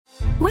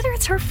Whether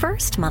it's her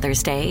first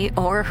Mother's Day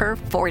or her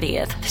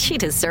 40th, she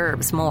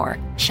deserves more.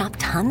 Shop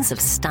tons of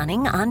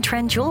stunning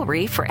on-trend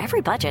jewelry for every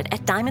budget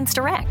at Diamonds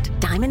Direct.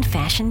 Diamond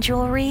fashion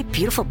jewelry,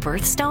 beautiful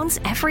birthstones,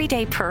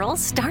 everyday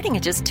pearls starting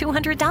at just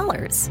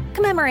 $200.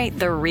 Commemorate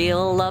the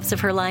real loves of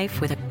her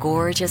life with a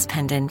gorgeous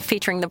pendant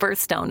featuring the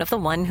birthstone of the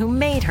one who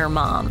made her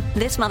mom.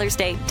 This Mother's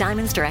Day,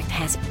 Diamonds Direct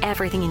has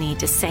everything you need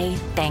to say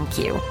thank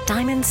you.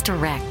 Diamonds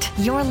Direct.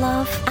 Your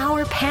love,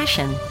 our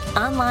passion.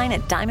 Online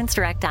at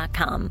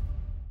diamondsdirect.com.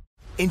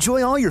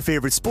 Enjoy all your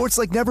favorite sports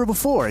like never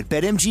before at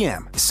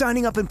BetMGM.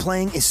 Signing up and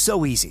playing is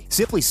so easy.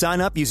 Simply sign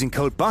up using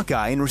code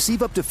Buckeye and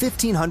receive up to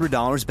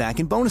 $1,500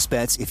 back in bonus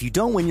bets if you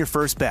don't win your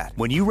first bet.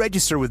 When you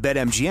register with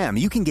BetMGM,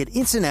 you can get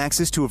instant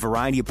access to a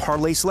variety of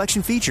parlay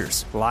selection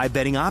features, live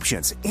betting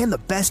options, and the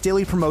best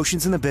daily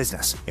promotions in the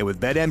business. And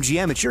with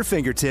BetMGM at your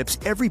fingertips,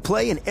 every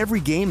play and every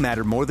game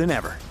matter more than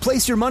ever.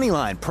 Place your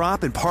moneyline,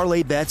 prop, and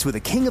parlay bets with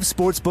the king of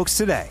sportsbooks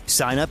today.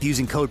 Sign up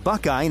using code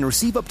Buckeye and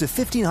receive up to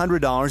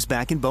 $1,500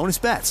 back in bonus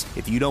bets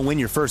if you don't win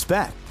your first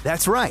bet.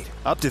 That's right,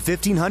 up to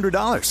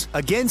 $1,500.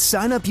 Again,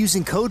 sign up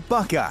using code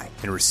Buckeye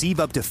and receive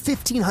up to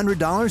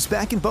 $1,500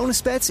 back in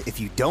bonus bets if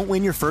you don't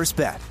win your first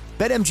bet.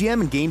 BetMGM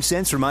and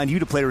GameSense remind you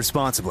to play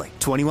responsibly.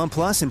 21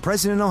 plus and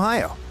present in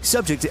Ohio.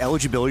 Subject to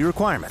eligibility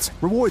requirements.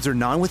 Rewards are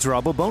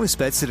non-withdrawable bonus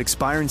bets that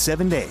expire in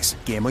 7 days.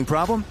 Gambling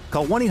problem?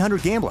 Call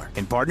 1-800-GAMBLER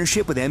in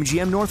partnership with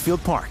MGM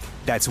Northfield Park.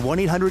 That's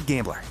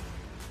 1-800-GAMBLER.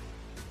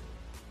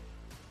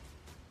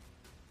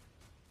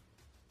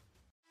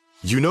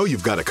 You know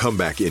you've got a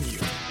comeback in you.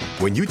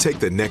 When you take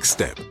the next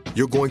step,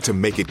 you're going to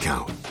make it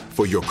count.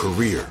 For your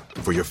career,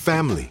 for your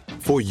family,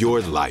 for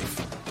your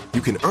life. You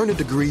can earn a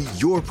degree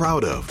you're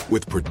proud of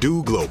with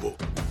Purdue Global.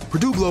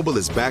 Purdue Global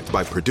is backed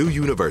by Purdue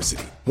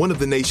University, one of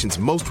the nation's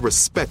most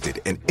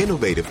respected and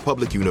innovative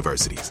public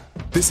universities.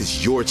 This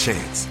is your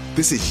chance.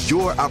 This is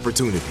your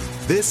opportunity.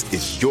 This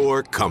is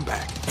your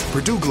comeback.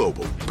 Purdue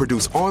Global,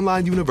 Purdue's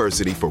online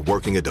university for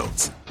working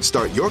adults.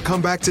 Start your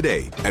comeback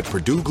today at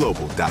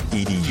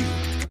purdueglobal.edu.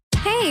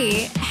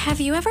 Hey, have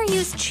you ever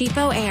used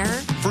Cheapo Air?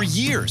 For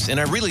years,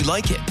 and I really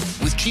like it.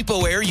 With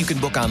Cheapo Air, you can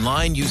book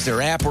online, use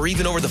their app, or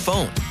even over the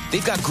phone.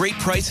 They've got great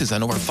prices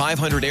on over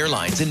 500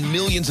 airlines and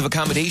millions of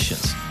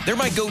accommodations. They're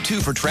my go-to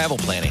for travel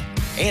planning.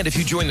 And if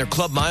you join their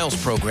Club Miles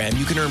program,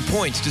 you can earn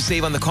points to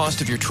save on the cost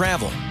of your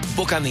travel.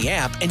 Book on the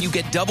app, and you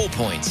get double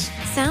points.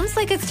 Sounds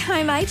like it's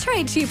time I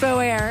tried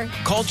Cheapo Air.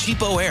 Call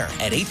Cheapo Air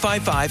at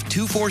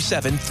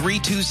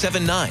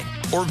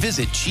 855-247-3279 or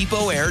visit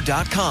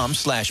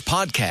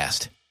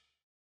cheapoair.com/podcast.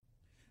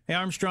 Hey,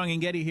 Armstrong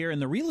and Getty here,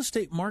 and the real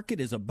estate market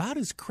is about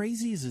as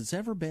crazy as it's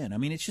ever been. I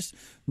mean, it's just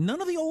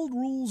none of the old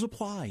rules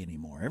apply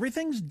anymore.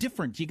 Everything's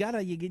different. You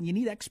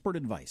need expert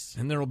advice.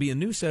 And there will be a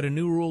new set of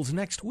new rules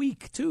next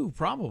week, too,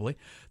 probably.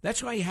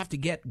 That's why you have to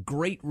get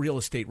great real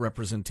estate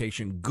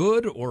representation.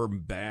 Good or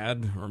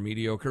bad or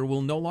mediocre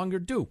will no longer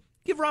do.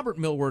 Give Robert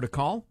Millward a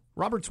call.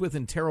 Robert's with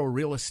Intero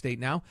Real Estate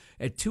now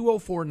at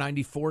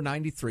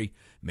 204-9493.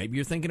 Maybe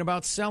you're thinking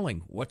about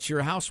selling. What's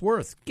your house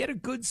worth? Get a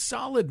good,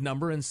 solid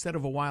number instead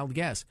of a wild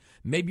guess.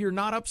 Maybe you're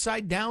not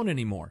upside down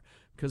anymore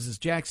because, as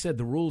Jack said,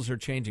 the rules are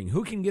changing.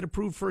 Who can get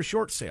approved for a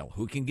short sale?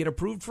 Who can get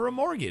approved for a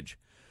mortgage?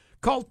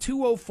 Call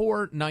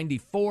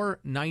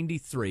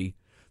 204-9493.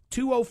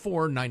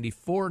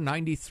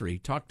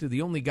 204-9493. Talk to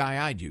the only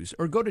guy I'd use.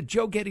 Or go to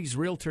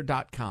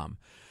joegettysrealtor.com.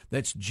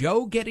 That's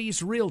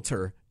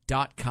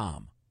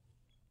joegettysrealtor.com.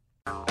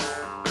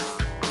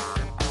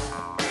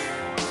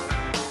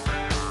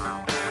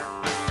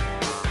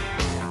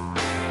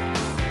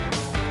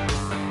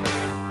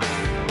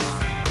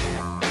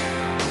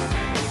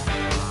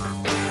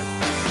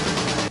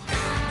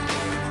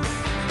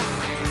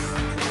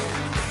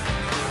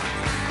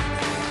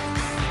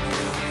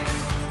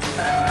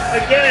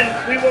 Again,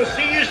 we will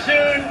see you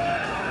soon.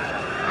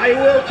 I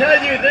will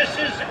tell you, this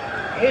is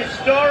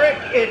historic.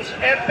 It's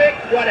epic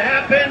what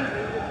happened.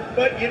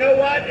 But you know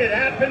what? It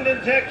happened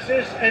in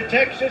Texas, and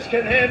Texas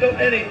can handle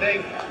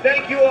anything.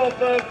 Thank you all,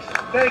 folks.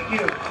 Thank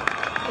you.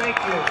 Thank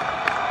you.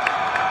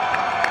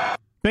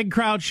 Big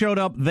crowd showed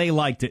up. They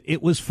liked it.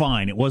 It was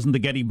fine. It wasn't the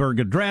Gettysburg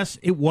Address.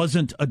 It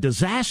wasn't a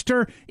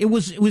disaster. It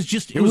was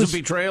just... It was a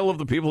betrayal of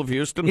the people of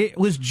Houston. It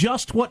was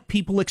just what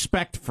people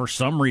expect for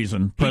some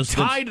reason. He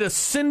tied a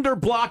cinder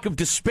block of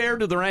despair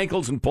to their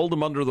ankles and pulled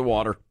them under the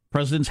water.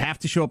 Presidents have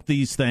to show up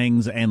these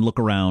things and look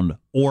around,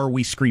 or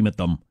we scream at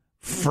them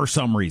for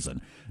some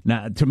reason.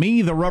 Now, to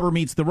me, the rubber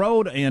meets the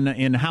road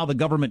in how the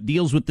government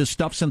deals with this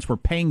stuff since we're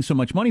paying so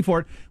much money for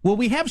it. Well,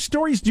 we have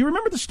stories. Do you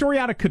remember the story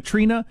out of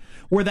Katrina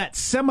where that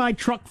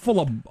semi-truck full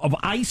of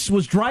ice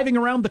was driving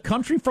around the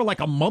country for like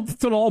a month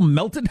till it all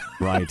melted?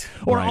 Right.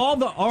 Or right. all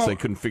the... So they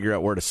couldn't figure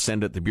out where to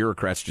send it. The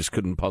bureaucrats just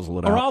couldn't puzzle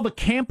it out. Or all the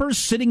campers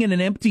sitting in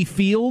an empty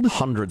field?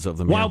 Hundreds of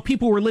them, While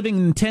people were living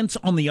in tents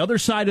on the other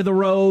side of the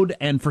road,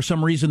 and for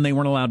some reason they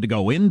weren't allowed to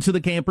go into the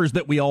campers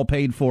that we all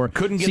paid for.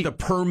 Couldn't get the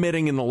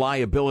permitting and the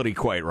liability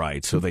quite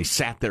right, so they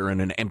sat there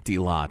in an empty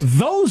lot.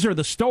 Those are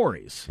the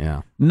stories.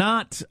 Yeah.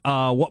 Not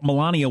what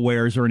Melania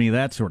wears or any of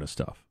that sort of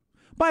stuff.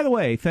 By the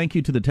way, thank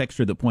you to the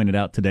texter that pointed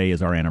out today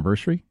is our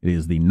anniversary. It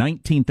is the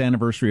 19th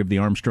anniversary of the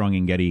Armstrong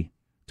and Getty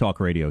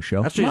talk radio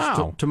show. Actually,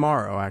 it's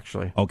tomorrow,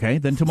 actually. Okay,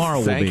 then tomorrow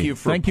will be. Thank you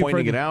for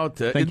pointing it out.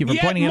 Thank you for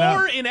pointing it out.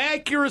 More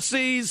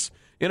inaccuracies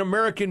in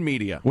American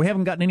media. We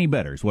haven't gotten any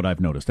better, is what I've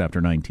noticed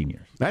after 19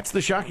 years. That's the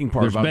shocking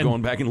part about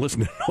going back and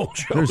listening to old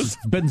shows. There's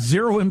been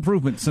zero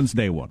improvement since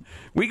day one.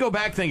 We go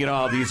back thinking,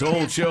 these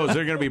old shows,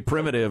 they're going to be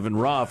primitive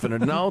and rough.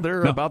 And no,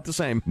 they're about the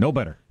same. No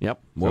better. Yep.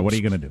 So what are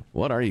you going to do?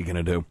 What are you going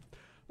to do?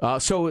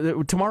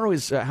 So tomorrow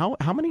is how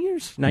many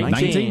years?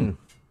 19.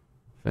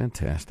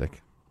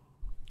 Fantastic.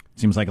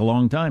 Seems like a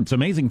long time. It's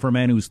amazing for a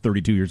man who's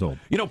 32 years old.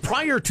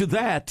 Prior to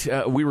that,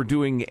 we were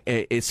doing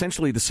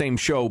essentially the same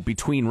show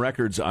between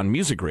records on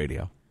music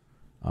radio,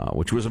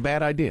 which was a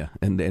bad idea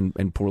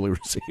and poorly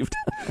received.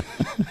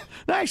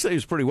 No, actually, it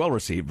was pretty well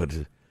received, but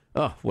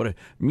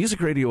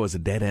music radio was a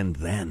dead end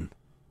then.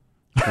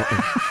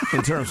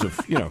 In terms of,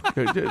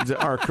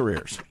 our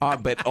careers.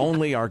 But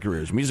only our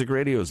careers. Music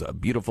radio is a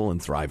beautiful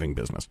and thriving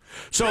business.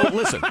 So,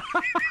 listen.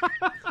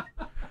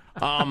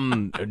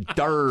 Part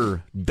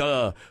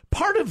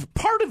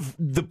of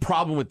the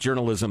problem with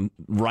journalism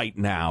right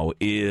now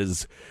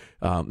is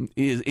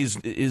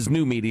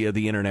new media,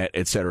 the internet,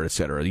 et cetera, et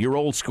cetera. Your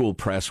old school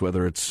press,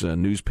 whether it's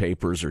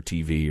newspapers or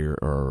TV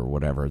or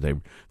whatever,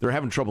 they're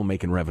having trouble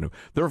making revenue.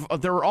 There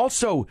are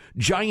also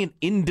giant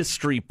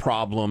industry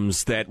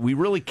problems that we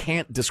really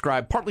can't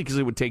describe, partly because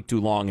it would take too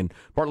long and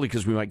partly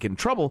because we might get in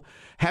trouble,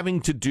 having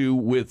to do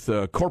with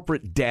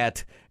corporate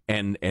debt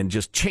and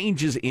just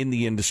changes in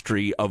the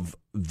industry of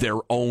their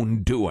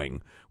own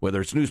doing, whether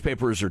it's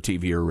newspapers or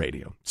TV or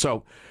radio.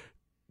 So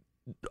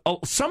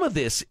some of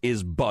this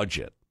is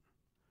budget.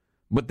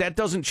 But that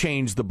doesn't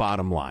change the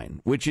bottom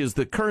line, which is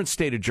the current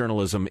state of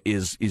journalism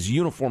is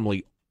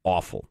uniformly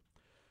awful.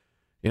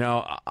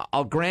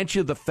 I'll grant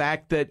you the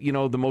fact that,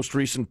 the most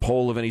recent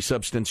poll of any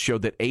substance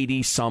showed that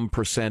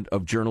 80-some%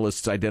 of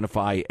journalists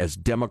identify as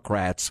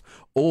Democrats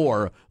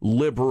or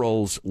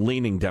liberals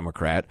leaning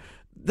Democrat.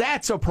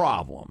 That's a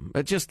problem.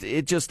 It just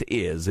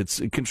is.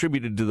 It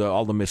contributed to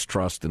all the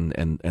mistrust and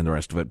the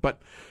rest of it.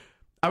 But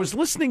I was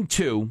listening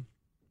to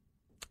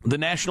the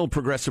National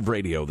Progressive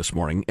Radio this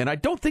morning, and I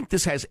don't think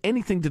this has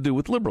anything to do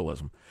with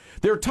liberalism.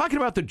 They're talking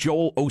about the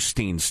Joel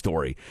Osteen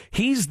story.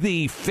 He's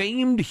the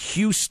famed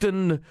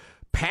Houston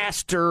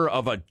pastor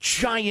of a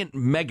giant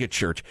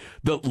megachurch,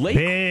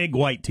 big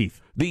white teeth,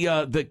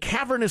 the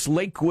cavernous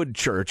Lakewood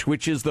Church,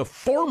 which is the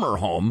former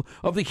home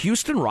of the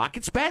Houston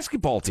Rockets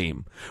basketball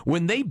team.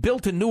 When they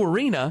built a new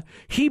arena,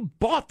 he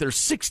bought their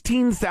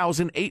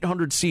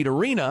 16,800 seat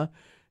arena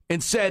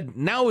and said,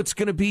 now it's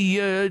going to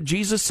be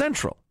Jesus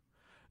Central.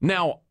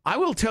 Now, I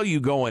will tell you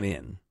going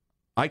in,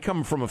 I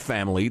come from a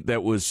family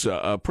that was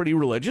pretty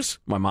religious.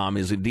 My mom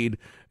is indeed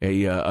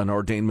an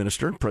ordained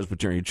minister in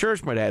Presbyterian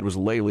Church. My dad was a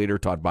lay leader,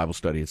 taught Bible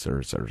study, et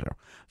cetera, et cetera, et cetera.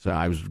 So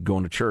I was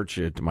going to church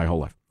my whole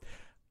life.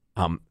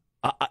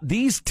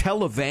 These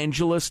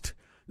televangelist,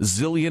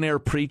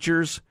 zillionaire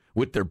preachers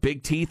with their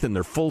big teeth and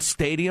their full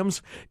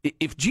stadiums,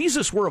 if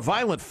Jesus were a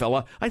violent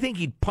fella, I think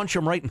he'd punch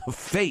him right in the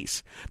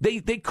face. They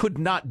could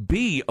not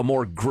be a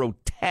more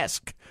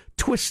grotesque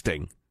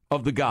twisting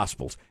of the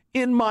Gospels,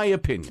 in my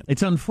opinion.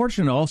 It's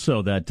unfortunate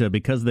also that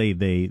because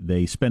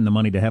they spend the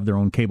money to have their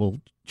own cable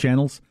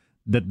channels,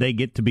 that they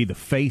get to be the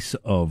face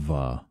of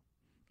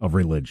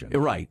religion.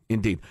 Right,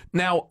 indeed.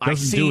 Now,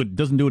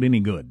 doesn't do it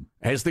any good.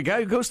 As the guy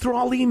who goes through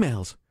all the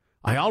emails,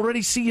 I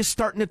already see you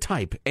starting to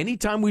type.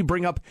 Anytime we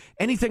bring up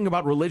anything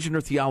about religion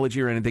or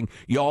theology or anything,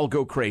 you all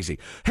go crazy.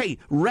 Hey,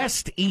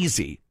 rest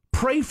easy.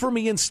 Pray for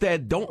me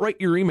instead. Don't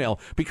write your email,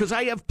 because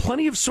I have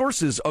plenty of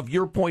sources of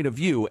your point of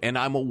view, and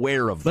I'm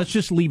aware of them. Let's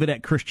just leave it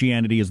at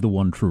Christianity as the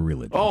one true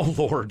religion. Oh,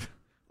 Lord.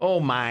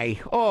 Oh, my.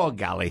 Oh,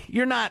 golly.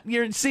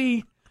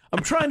 See,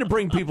 I'm trying to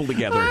bring people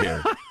together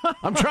here.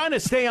 I'm trying to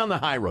stay on the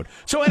high road.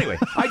 So anyway,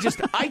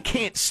 I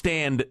can't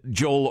stand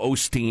Joel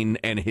Osteen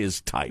and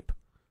his type.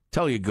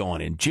 Tell you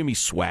going in. Jimmy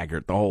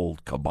Swaggart, the whole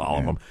cabal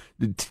of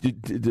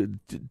them.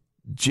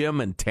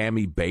 Jim and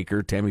Tammy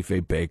Faye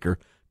Baker.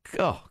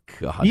 Oh,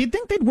 God. You'd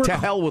think they'd work... To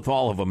hell with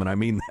all of them, and I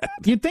mean that.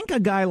 You'd think a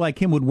guy like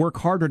him would work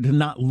harder to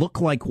not look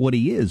like what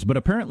he is, but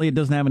apparently it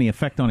doesn't have any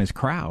effect on his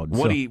crowd.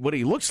 What he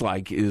looks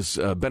like is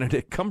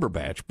Benedict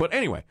Cumberbatch. But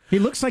anyway. He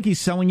looks like he's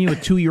selling you a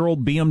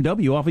 2-year-old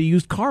BMW off a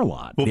used car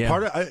lot. Well,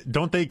 part of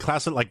don't they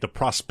class it like the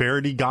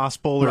prosperity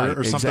gospel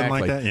or something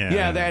like that?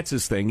 Yeah, that's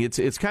his thing.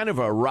 It's kind of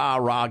a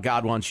rah-rah,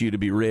 God wants you to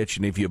be rich,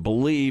 and if you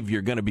believe,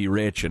 you're going to be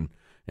rich, and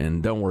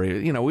don't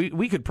worry,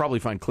 we could probably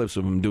find clips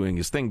of him doing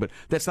his thing, but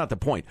that's not the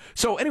point.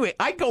 So anyway,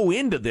 I go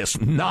into this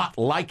not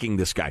liking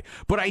this guy,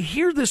 but I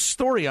hear this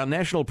story on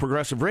National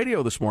Progressive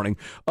Radio this morning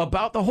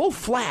about the whole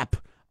flap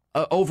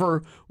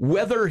over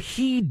whether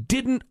he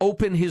didn't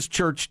open his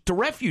church to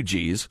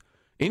refugees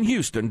in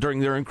Houston during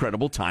their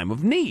incredible time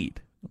of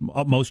need.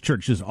 Most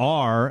churches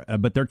are,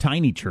 but they're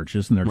tiny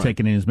churches, and they're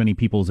taking in as many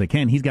people as they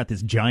can. He's got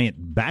this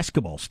giant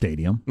basketball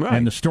stadium,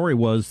 and the story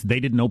was they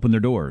didn't open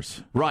their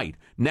doors. Right.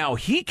 Now,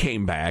 he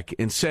came back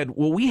and said,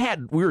 well, we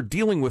were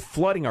dealing with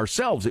flooding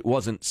ourselves. It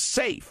wasn't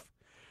safe.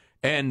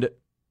 And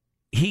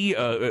he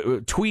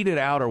tweeted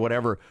out or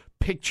whatever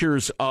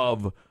pictures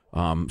of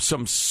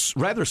some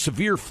rather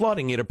severe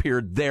flooding, it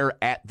appeared, there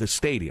at the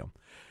stadium.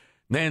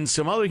 Then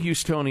some other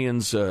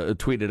Houstonians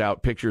tweeted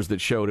out pictures that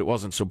showed it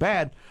wasn't so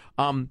bad.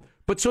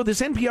 But so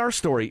this NPR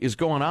story is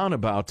going on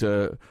about,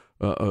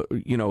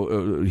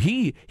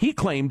 he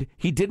claimed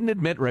he didn't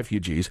admit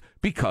refugees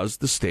because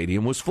the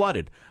stadium was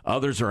flooded.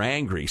 Others are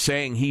angry,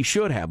 saying he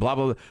should have, blah,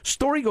 blah, blah.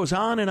 Story goes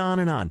on and on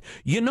and on.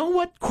 You know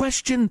what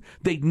question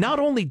they not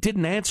only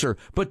didn't answer,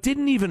 but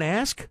didn't even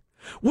ask?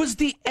 Was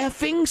the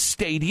effing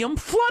stadium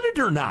flooded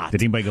or not?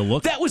 Did anybody go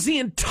look? That was the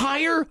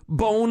entire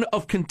bone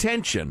of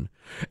contention.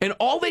 And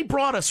all they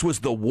brought us was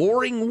the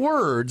warring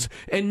words,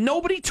 and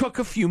nobody took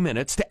a few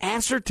minutes to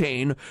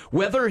ascertain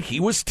whether he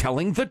was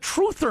telling the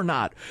truth or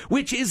not,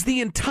 which is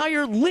the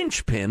entire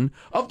linchpin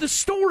of the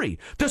story.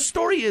 The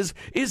story is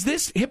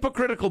this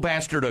hypocritical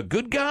bastard a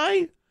good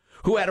guy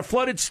who had a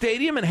flooded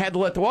stadium and had to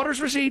let the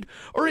waters recede?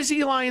 Or is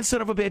he a lying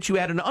son of a bitch who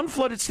had an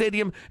unflooded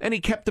stadium and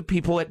he kept the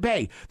people at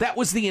bay? That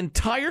was the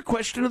entire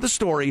question of the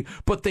story,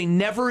 but they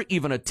never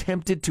even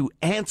attempted to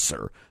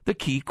answer the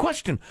key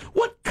question.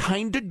 What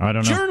kind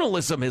of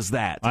journalism is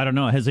that? I don't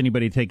know. Has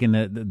anybody taken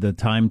the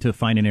time to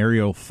find an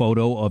aerial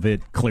photo of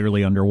it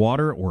clearly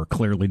underwater or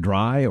clearly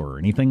dry or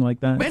anything like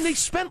that? Man, they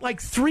spent like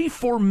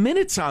 3-4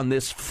 minutes on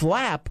this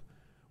flap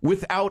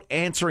without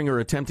answering or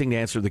attempting to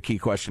answer the key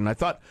question. I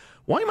thought,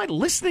 why am I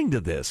listening to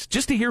this?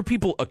 Just to hear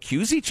people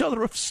accuse each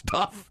other of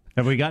stuff?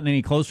 Have we gotten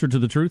any closer to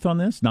the truth on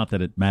this? Not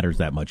that it matters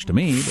that much to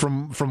me.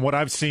 From what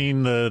I've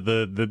seen,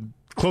 the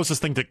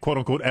closest thing to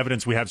quote-unquote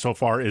evidence we have so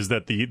far is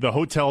that the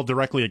hotel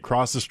directly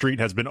across the street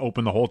has been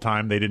open the whole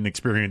time. They didn't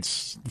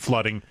experience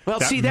flooding. Well,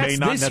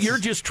 you're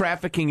just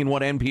trafficking in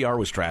what NPR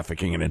was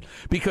trafficking in.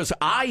 Because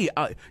I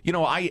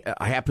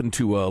happen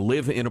to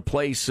live in a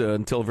place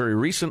until very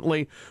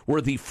recently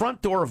where the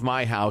front door of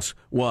my house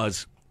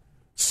was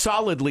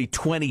solidly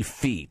 20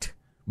 feet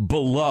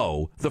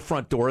below the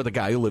front door of the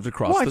guy who lived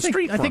across the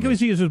street from I think it was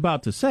he was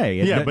about to say.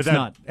 Yeah, that's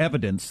not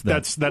evidence.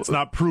 That's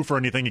not proof or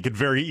anything. It could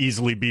very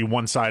easily be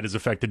one side is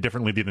affected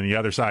differently than the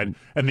other side.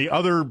 And the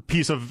other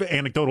piece of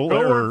anecdotal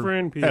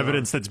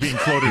evidence that's being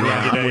floated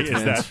around today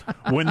is that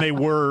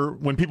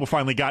when people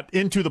finally got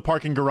into the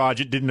parking garage,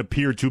 it didn't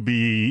appear to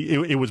be,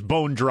 it was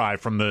bone dry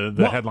from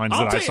the headlines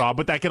that I saw.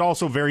 But that could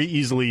also very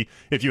easily,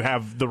 if you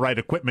have the right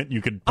equipment,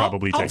 you could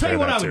probably take care of that too. I'll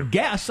tell you what I would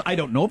guess. I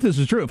don't know if this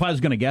is true. If I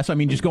was going to guess,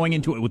 just going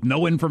into it with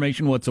no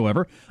information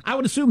whatsoever, I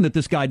would assume that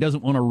this guy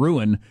doesn't want to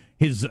ruin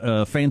his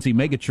fancy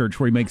mega church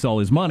where he makes all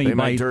his money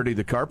by dirty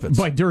the carpets,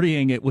 by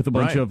dirtying it with a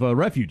bunch of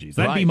refugees.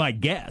 That'd be my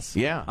guess.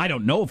 Yeah, I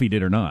don't know if he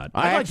did or not.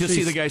 I'd like to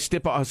see the guy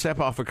step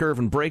off a curve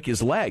and break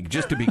his leg,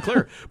 just to be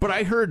clear. But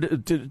I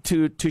heard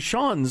to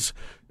Sean's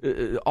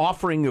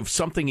offering of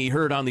something he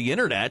heard on the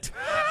internet.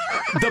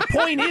 The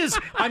point is,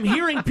 I'm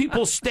hearing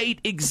people state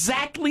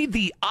exactly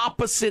the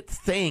opposite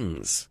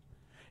things.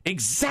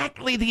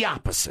 Exactly the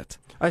opposite.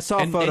 I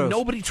saw photos. And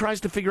nobody tries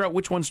to figure out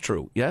which one's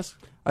true. Yes?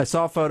 I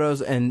saw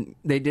photos, and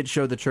they did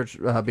show the church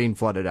being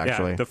flooded,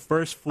 actually. Yeah, the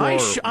first floor.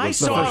 The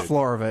first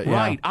floor of it, yeah.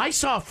 Right. I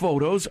saw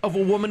photos of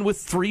a woman with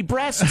 3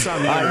 breasts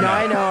on the internet.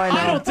 I know.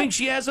 I don't think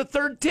she has a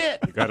third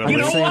tit. You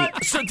know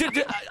what? So,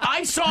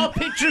 I saw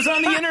pictures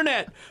on the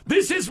internet.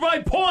 This is my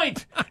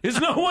point. Is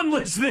no one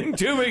listening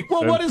to me?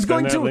 Well, what is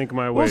going to link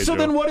my way, so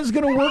then what is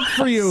going to work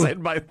for you?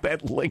 Send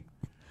that link.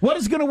 What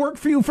is going to work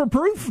for you for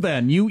proof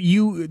then?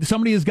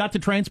 Somebody has got to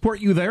transport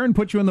you there and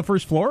put you on the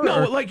first floor?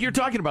 No, like you're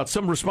talking about,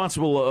 some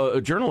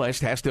responsible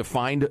journalist has to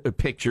find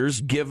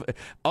pictures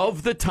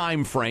of the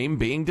time frame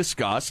being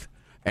discussed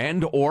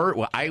and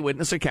or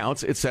eyewitness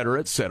accounts, et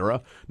cetera,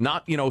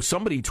 Not,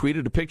 somebody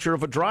tweeted a picture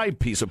of a dry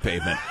piece of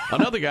pavement.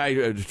 Another guy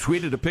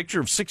tweeted a picture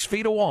of 6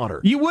 feet of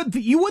water. You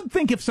would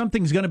think if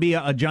something's going to be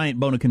a giant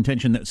bone of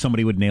contention that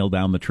somebody would nail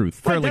down the truth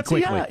fairly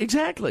quickly. Yeah,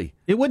 exactly.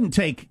 It wouldn't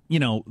take,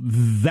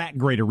 that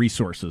great of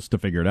resources to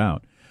figure it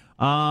out.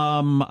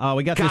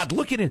 We got God,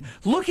 look at it.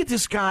 Look at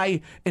this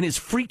guy and his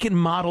freaking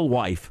model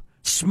wife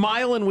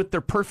smiling with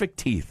their perfect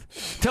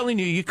teeth, telling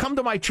you come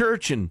to my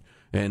church and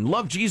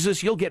love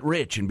Jesus, you'll get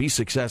rich and be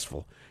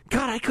successful.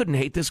 God, I couldn't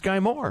hate this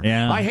guy more.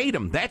 Yeah. I hate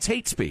him. That's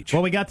hate speech.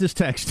 Well, we got this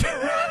text.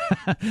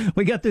 I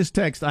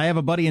have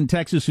a buddy in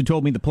Texas who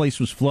told me the place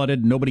was flooded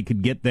and nobody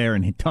could get there,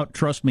 and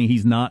trust me,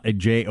 he's not a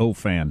J.O.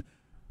 fan.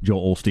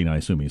 Joel Osteen, I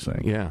assume he's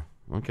saying. Yeah,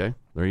 okay.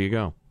 There you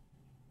go.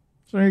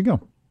 So there you go.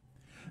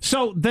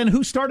 So then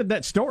who started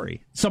that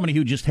story? Somebody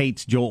who just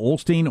hates Joel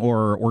Osteen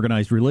or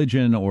organized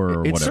religion or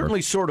whatever? It's certainly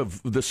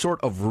the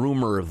sort of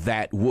rumor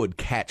that would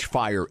catch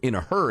fire in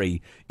a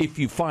hurry if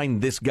you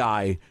find this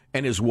guy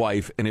and his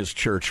wife and his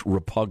church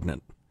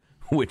repugnant,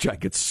 which I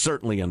could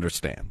certainly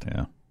understand.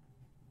 Yeah.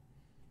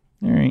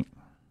 All right.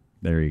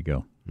 There you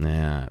go.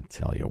 Nah, I'll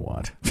tell you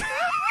what.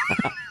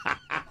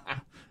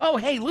 Oh,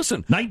 hey,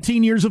 listen.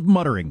 19 years of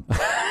muttering.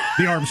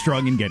 The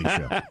Armstrong and Getty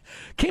Show.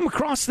 Came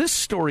across this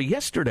story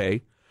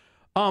yesterday.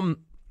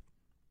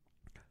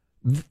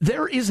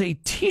 There is a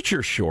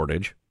teacher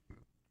shortage.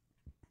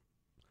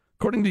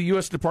 According to the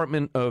U.S.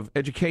 Department of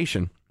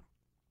Education,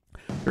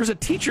 there's a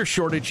teacher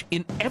shortage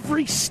in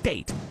every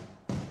state.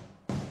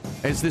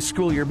 as this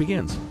school year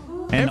begins.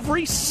 And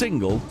every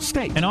single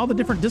state. And all the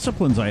different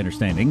disciplines, I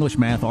understand. English,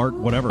 math, art,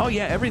 whatever. Oh,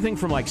 yeah, everything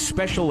from like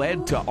special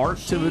ed to art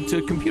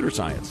to computer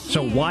science.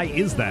 So why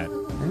is that?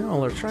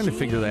 Well, they're trying to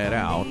figure that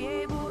out.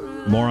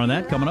 More on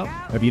that coming up.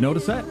 Have you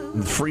noticed that?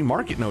 The free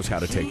market knows how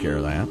to take care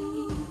of that.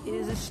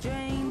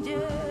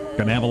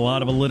 Going to have a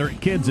lot of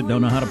illiterate kids that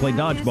don't know how to play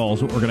dodgeball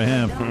is what we're going to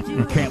have.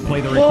 You can't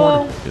play the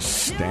recorder.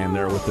 Just stand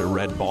there with their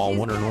red ball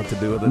wondering what to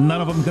do with it.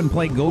 None of them can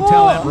play Go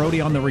Tell Aunt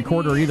Rhody on the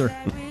recorder either.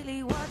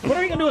 What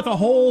are you going to do with a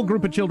whole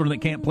group of children that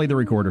can't play the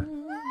recorder?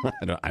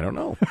 I don't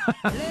know.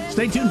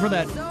 Stay tuned for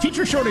that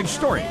teacher shortage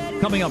story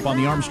coming up on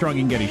the Armstrong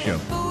and Getty Show.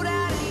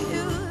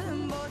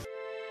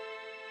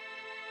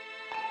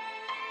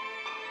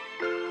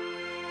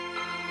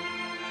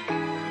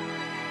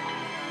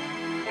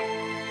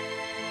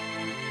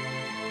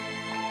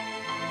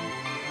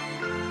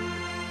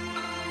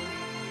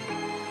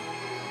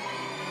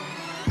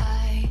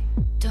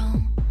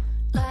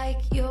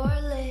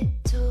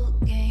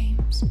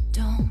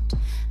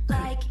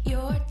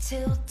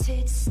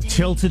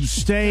 Tilted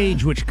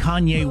Stage, which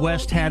Kanye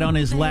West had on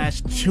his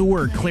last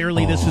tour.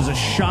 Clearly, this is a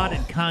shot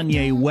at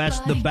Kanye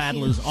West. The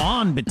battle is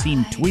on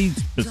between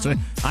tweets.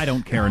 I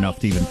don't care enough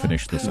to even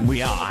finish this.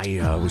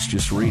 I was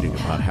just reading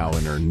about how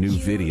in her new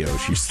video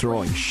she's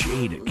throwing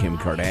shade at Kim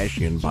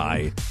Kardashian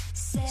by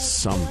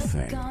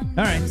something. All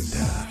right,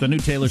 the new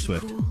Taylor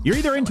Swift. You're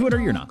either into it or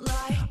you're not.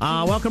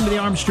 Welcome to the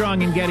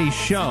Armstrong and Getty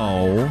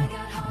Show.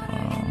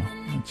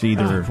 It's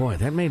either... Oh, boy,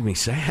 that made me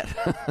sad.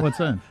 What's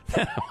that?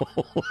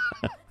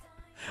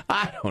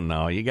 I don't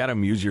know. You got to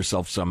amuse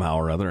yourself somehow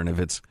or other, and if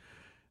it's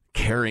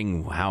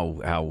caring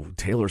how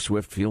Taylor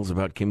Swift feels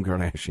about Kim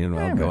Kardashian,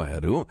 well, go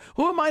ahead. Who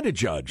am I to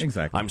judge?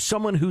 Exactly. I'm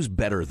someone who's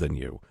better than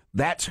you.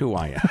 That's who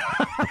I am.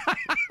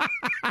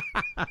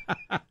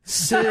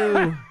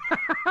 So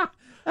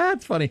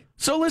that's funny.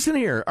 So listen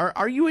here.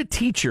 Are you a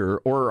teacher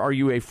or are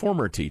you a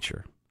former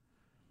teacher?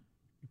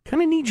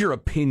 Kind of need your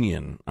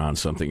opinion on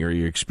something or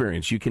your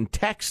experience. You can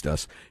text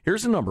us.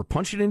 Here's the number.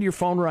 Punch it into your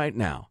phone right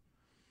now.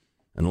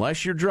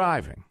 Unless you're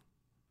driving,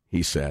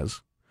 he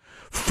says.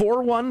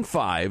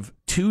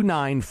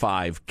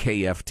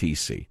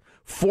 415-295-KFTC.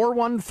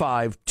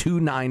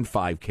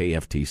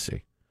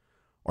 415-295-KFTC.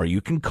 Or you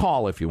can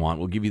call if you want.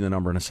 We'll give you the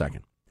number in a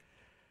second.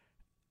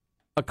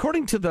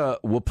 According to the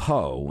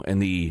WPO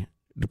and the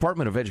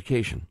Department of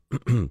Education,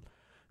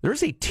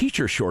 there's a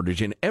teacher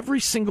shortage in every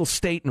single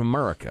state in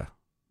America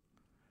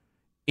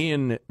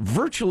in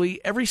virtually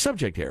every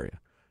subject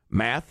area.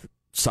 Math,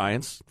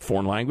 science,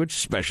 foreign language,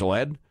 special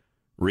ed,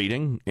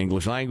 reading,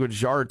 English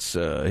language, arts,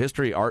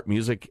 history, art,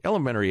 music,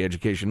 elementary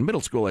education,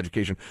 middle school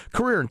education,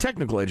 career and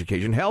technical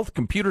education, health,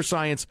 computer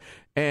science,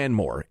 and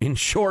more. In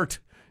short,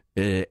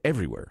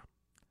 everywhere.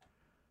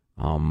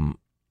 And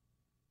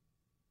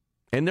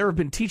there have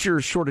been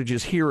teacher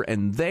shortages here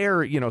and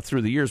there,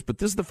 through the years, but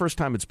this is the first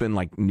time it's been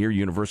like near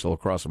universal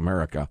across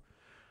America.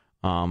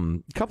 A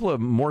couple of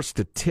more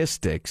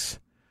statistics.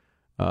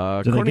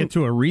 Do they get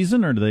to a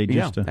reason, or do they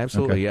just... Yeah,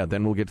 absolutely, okay. Yeah,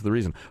 then we'll get to the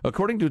reason.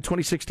 According to a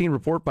 2016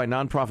 report by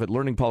nonprofit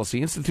Learning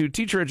Policy Institute,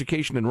 teacher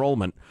education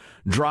enrollment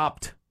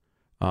dropped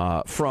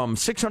from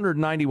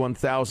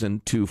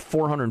 691,000 to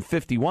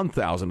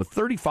 451,000, a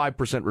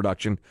 35%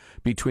 reduction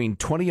between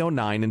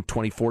 2009 and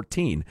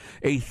 2014.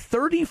 A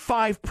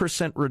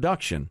 35%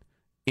 reduction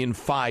in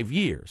 5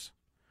 years,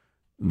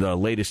 the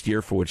latest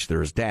year for which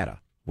there is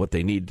data. What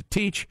they need to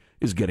teach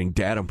is getting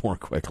data more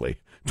quickly.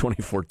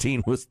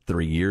 2014 was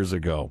 3 years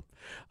ago.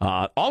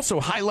 Also,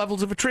 high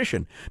levels of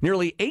attrition.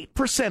 Nearly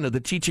 8% of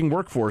the teaching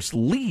workforce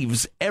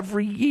leaves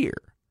every year.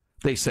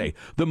 They say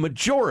the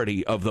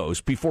majority of those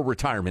before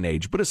retirement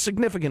age, but a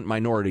significant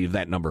minority of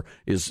that number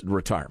is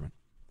retirement.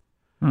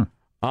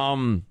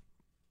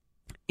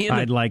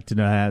 I'd like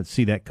to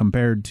see that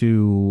compared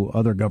to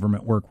other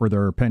government work where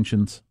there are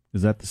pensions.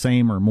 Is that the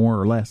same or more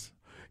or less?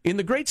 In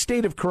the great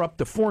state of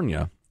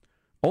Corruptifornia,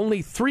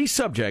 only 3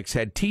 subjects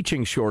had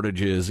teaching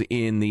shortages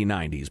in the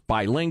 90s: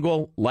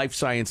 bilingual, life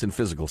science, and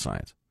physical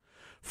science.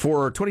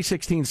 For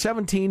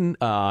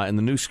 2016-17, in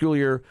the new school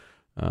year,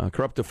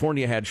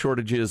 Corruptifornia had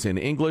shortages in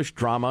English,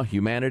 drama,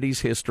 humanities,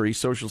 history,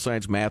 social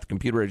science, math,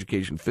 computer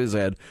education, phys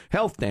ed,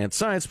 health, dance,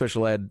 science,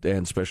 special ed,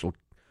 and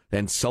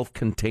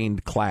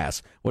self-contained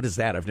class. What is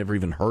that? I've never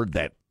even heard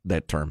that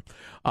term.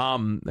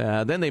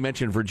 Then they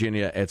mentioned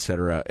Virginia, et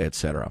cetera, et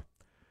cetera.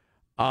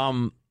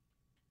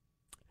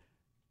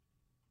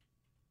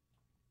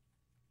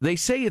 They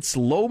say it's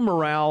low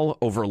morale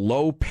over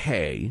low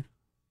pay.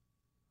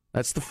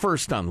 That's the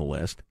first on the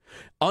list.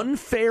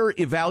 Unfair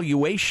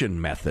evaluation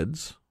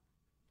methods.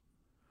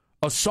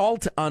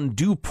 Assault on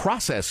due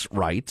process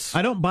rights.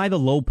 I don't buy the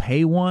low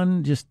pay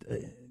one. Just,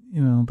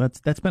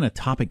 that's been a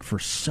topic for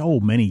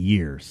so many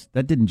years.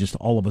 That didn't just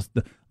all of us.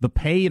 The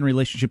pay in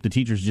relationship to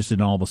teachers just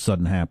didn't all of a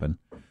sudden happen.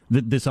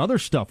 This other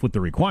stuff with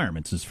the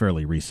requirements is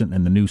fairly recent,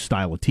 and the new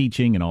style of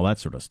teaching and all that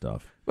sort of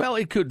stuff. Well,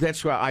 it could.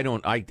 That's why I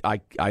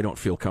don't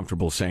feel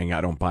comfortable saying I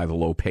don't buy the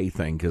low pay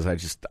thing, because I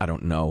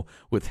don't know.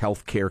 With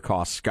health care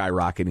costs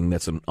skyrocketing,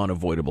 that's an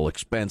unavoidable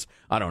expense.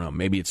 I don't know.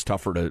 Maybe it's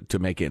tougher to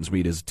make ends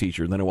meet as a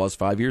teacher than it was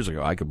 5 years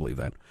ago. I could believe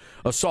that.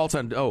 Assault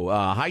on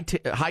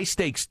high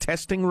stakes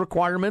testing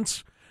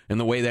requirements and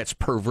the way that's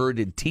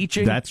perverted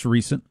teaching. That's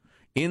recent.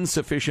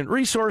 Insufficient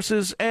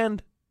resources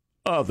and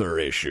other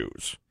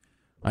issues.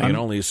 I can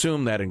only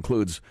assume that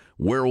includes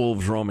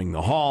werewolves roaming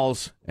the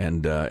halls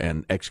and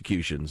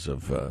executions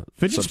of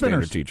fidget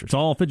spinners. Teachers. It's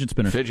all fidget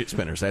spinners. Fidget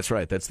spinners. That's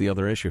right. That's the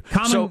other issue.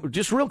 So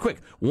just real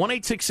quick,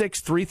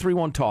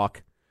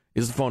 1-866-331-TALK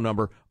is the phone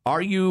number.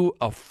 Are you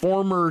a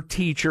former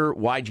teacher?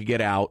 Why'd you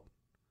get out?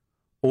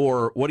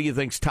 Or what do you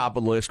think's top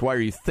of the list? Why are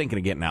you thinking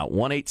of getting out?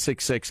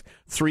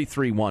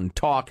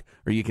 1-866-331-TALK.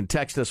 Or you can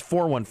text us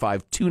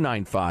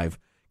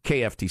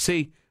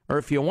 415-295-KFTC. Or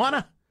if you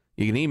wanna,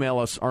 you can email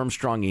us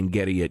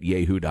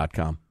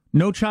armstrongandgetty@yahoo.com.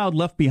 No Child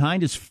Left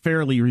Behind is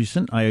fairly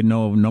recent. I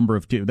know a number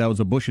of that was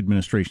a Bush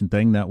administration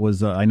thing. That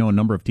was I know a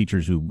number of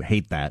teachers who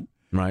hate that.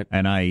 Right.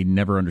 And I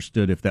never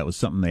understood if that was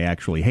something they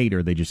actually hate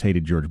or they just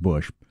hated George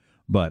Bush.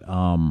 But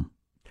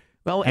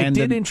well, it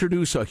did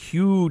introduce a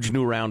huge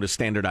new round of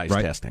standardized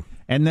testing.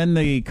 And then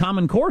the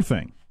Common Core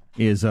thing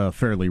is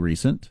fairly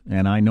recent,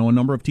 and I know a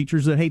number of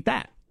teachers that hate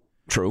that.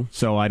 True.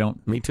 So I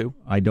don't. Me too.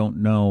 I don't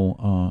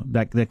know.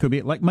 That could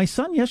be like my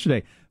son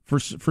yesterday.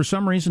 For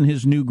some reason,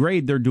 his new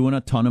grade, they're doing a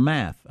ton of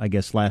math. I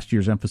guess last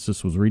year's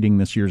emphasis was reading.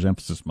 This year's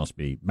emphasis must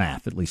be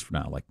math, at least for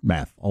now, like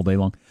math all day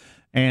long.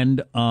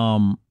 And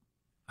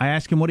I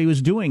asked him what he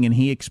was doing, and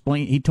he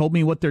told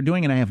me what they're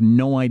doing, and I have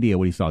no idea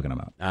what he's talking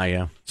about.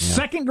 Yeah.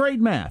 Second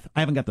grade math. I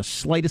haven't got the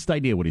slightest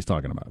idea what he's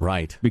talking about.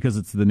 Right. Because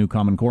it's the new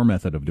Common Core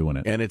method of doing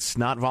it. And it's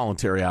not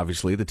voluntary,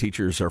 obviously. The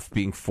teachers are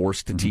being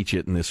forced to teach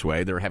it in this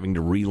way. They're having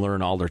to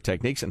relearn all their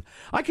techniques. And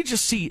I could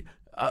just see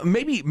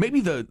maybe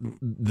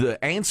the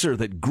answer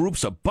that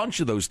groups a bunch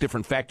of those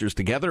different factors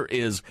together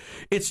is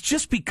it's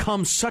just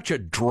become such a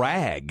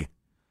drag,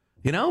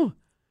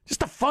 just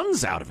the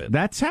funds out of it.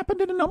 That's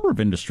happened in a number of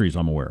industries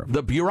I'm aware of.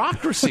 The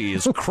bureaucracy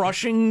is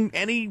crushing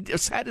any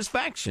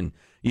satisfaction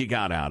you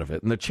got out of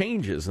it, and the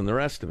changes and the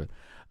rest of it.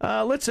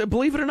 Let's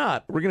believe it or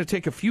not, we're going to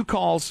take a few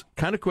calls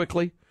kind of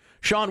quickly.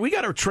 Sean, we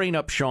got to train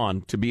up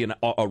Sean to be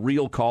a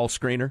real call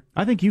screener.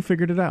 I think you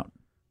figured it out.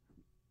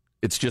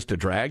 It's just a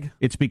drag?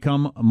 It's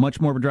become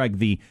much more of a drag.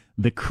 The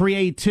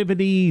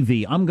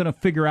creativity, I'm going to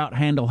figure out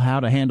how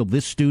to handle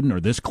this student or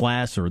this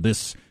class or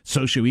this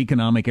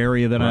socioeconomic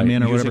area that I'm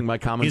in or using whatever my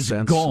common is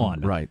sense.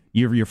 Gone. Right.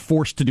 You're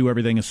forced to do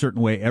everything a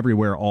certain way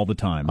everywhere all the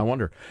time. I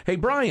wonder. Hey,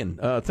 Brian,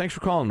 thanks for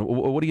calling.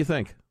 What do you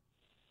think?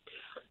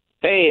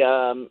 Hey,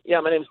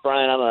 my name's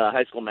Brian. I'm a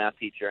high school math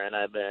teacher, and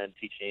I've been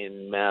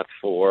teaching math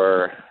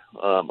for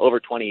over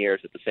 20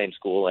 years at the same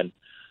school, and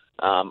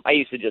I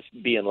used to just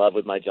be in love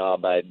with my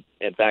job.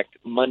 In fact,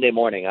 Monday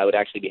morning, I would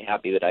actually be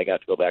happy that I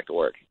got to go back to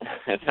work.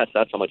 That's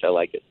how much I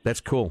like it.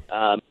 That's cool.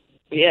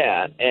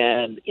 Yeah,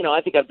 and,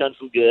 I think I've done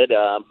some good.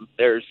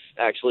 There's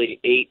actually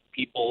 8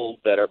 people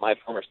that are my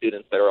former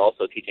students that are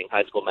also teaching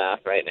high school math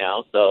right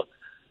now. So,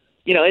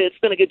 it's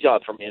been a good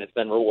job for me, and it's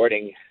been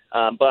rewarding.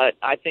 But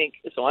I think,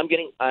 so I'm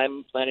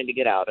planning to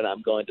get out, and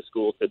I'm going to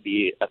school to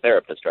be a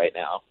therapist right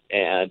now.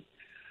 And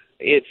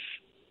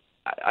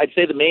I'd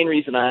say the main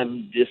reason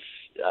I'm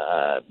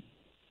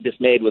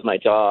dismayed with my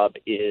job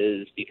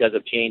is because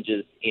of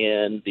changes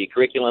in the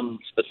curriculum,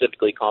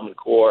 specifically Common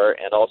Core,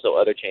 and also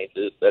other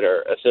changes that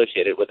are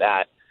associated with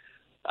that.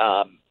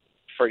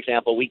 For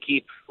example, we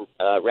keep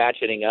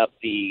ratcheting up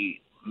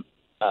the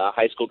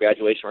high school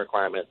graduation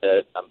requirement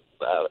that,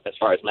 as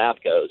far as math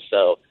goes.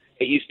 So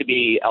it used to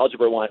be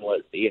Algebra 1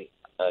 was the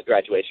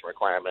graduation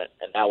requirement,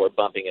 and now we're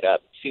bumping it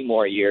up 2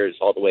 more years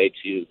all the way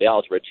to the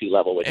Algebra 2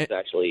 level, which is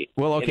actually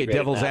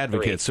devil's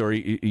advocate. So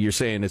you're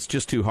saying it's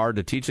just too hard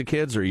to teach the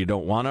kids, or you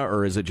don't want to,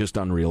 or is it just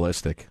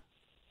unrealistic?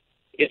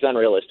 It's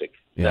unrealistic.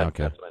 Yeah,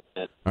 okay. That's what I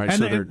meant. All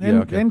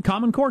right, and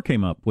Common Core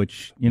came up,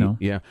 which,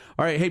 Yeah.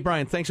 All right, hey,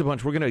 Brian, thanks a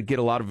bunch. We're going to get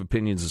a lot of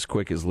opinions as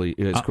quickly as we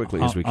can.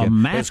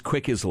 As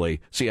quickly.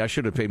 See, I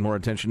should have paid more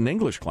attention in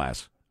English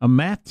class. A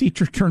math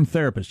teacher turned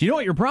therapist. You know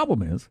what your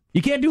problem is?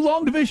 You can't do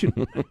long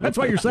division. That's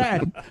why you're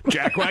sad.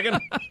 Jackwagon.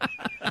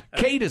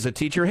 Kate is a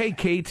teacher. Hey,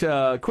 Kate,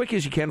 quick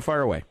as you can,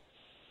 fire away.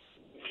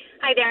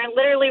 Hi there. I'm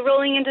literally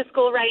rolling into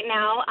school right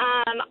now.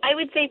 I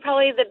would say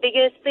probably the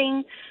biggest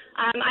thing,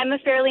 I'm a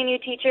fairly new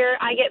teacher.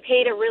 I get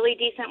paid a really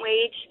decent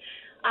wage.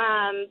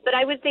 But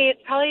I would say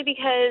it's probably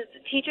because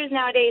teachers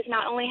nowadays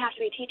not only have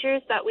to be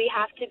teachers, but we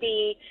have to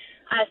be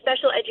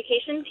special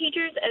education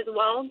teachers as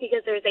well, because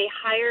there's a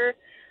higher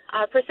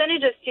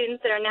percentage of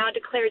students that are now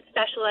declared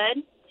special ed.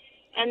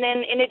 And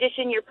then in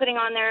addition, you're putting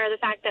on there the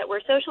fact that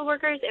we're social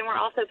workers and we're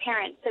also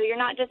parents. So you're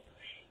not just,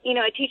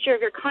 a teacher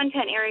of your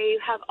content area. You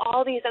have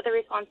all these other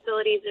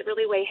responsibilities that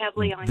really weigh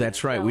heavily on you.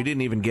 That's right. So. We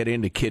didn't even get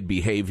into kid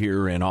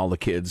behavior and all the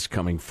kids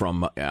coming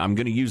from, I'm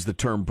going to use the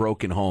term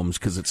broken homes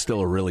because it's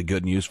still a really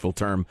good and useful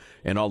term,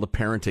 and all the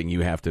parenting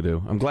you have to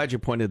do. I'm glad you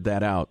pointed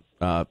that out.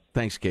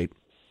 Thanks, Kate.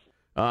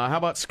 How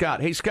about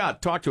Scott? Hey,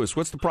 Scott, talk to us.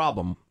 What's the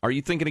problem? Are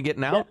you thinking of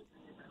getting out?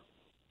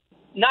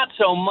 Not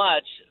so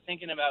much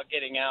thinking about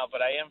getting out,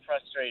 but I am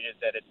frustrated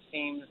that it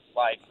seems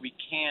like we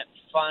can't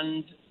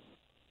fund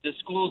the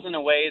schools in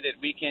a way that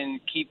we can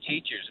keep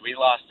teachers. We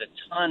lost a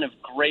ton of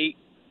great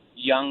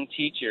young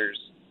teachers,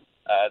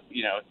 a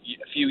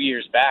few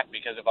years back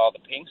because of all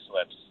the pink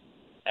slips,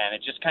 and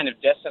it just kind of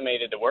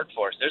decimated the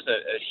workforce. There's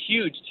a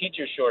huge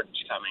teacher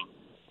shortage coming,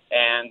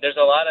 and there's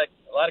a lot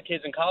of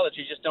kids in college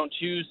who just don't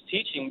choose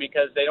teaching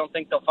because they don't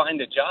think they'll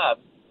find a job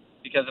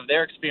because of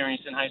their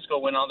experience in high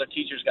school when all their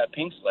teachers got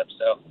pink slips.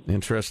 So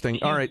interesting.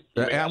 All right,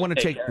 I want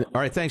to take. All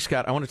right, thanks,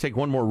 Scott. I want to take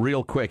one more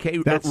real quick. Hey,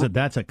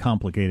 that's a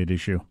complicated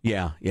issue.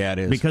 Yeah, it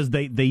is because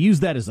they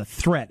use that as a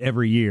threat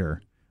every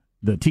year.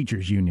 The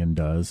teachers union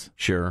does.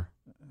 Sure.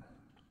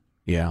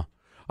 Yeah.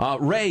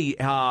 Ray,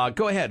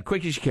 go ahead,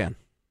 quick as you can.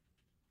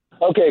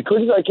 Okay,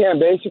 quick as I can.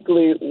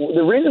 Basically,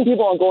 the reason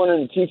people aren't going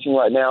into teaching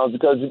right now is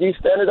because of these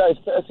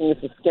standardized testing.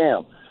 It's a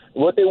scam.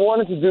 What they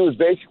wanted to do is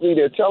basically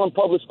they're telling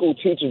public school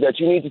teachers that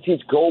you need to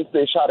teach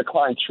goldfish how to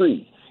climb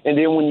trees. And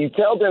then when you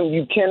tell them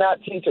you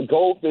cannot teach a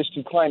goldfish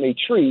to climb a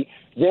tree,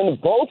 then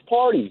both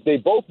parties, they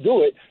both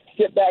do it,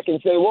 sit back and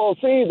say, well,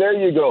 see, there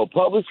you go.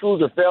 Public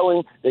schools are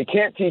failing. They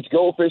can't teach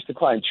goldfish to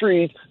climb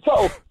trees.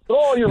 So throw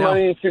all your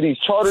money into these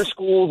charter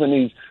schools and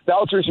these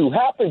vouchers who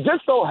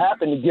just so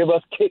happen to give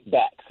us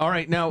kickbacks. All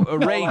right, now,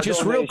 Ray,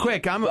 just real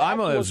quick, I'm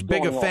as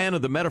big a fan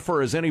of the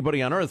metaphor as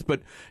anybody on earth,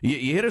 but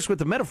you hit us with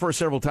the metaphor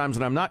several times,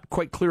 and I'm not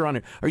quite clear on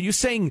it. Are you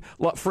saying,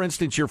 for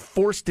instance, you're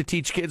forced to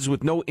teach kids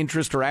with no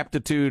interest or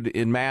aptitude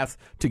in math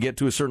to get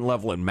to a certain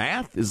level in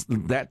math? Is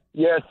that?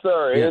 Yes,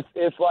 sir. Yeah.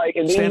 It's like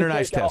and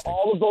standardized testing.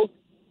 All of those.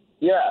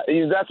 Yeah,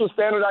 that's what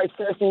standardized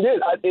testing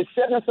did. It's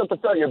setting us up to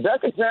failure.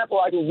 Best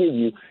example I can give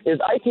you is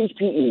I teach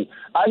PE.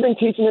 I've been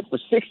teaching it for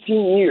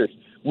 16 years.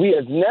 We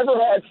have never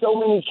had so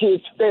many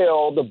kids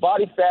fail the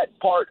body fat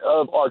part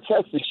of our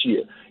test this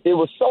year. It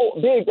was so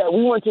big that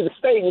we went to the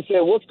state and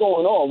said, what's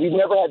going on? We've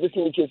never had this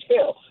many kids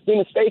fail. Then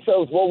the state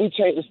says, well, we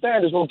changed the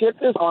standards. Well, get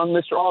this on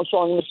Mr.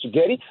 Armstrong and Mr.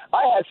 Getty.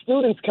 I had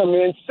students come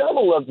in,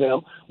 several of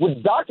them,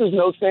 with doctor's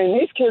notes saying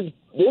this kid's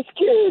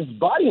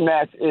body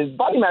mass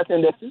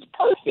index is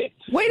perfect.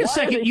 Wait a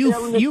second,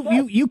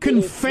 you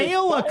can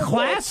fail a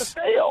class?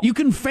 You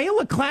can fail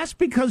a class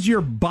because your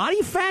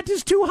body fat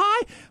is too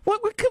high?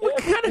 What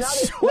kind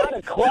of not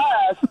a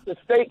class? The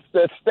state.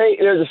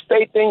 There's a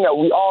state thing that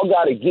we all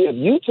got to give.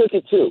 You took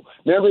it too.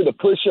 Remember the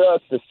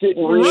push-ups, the sit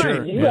and read.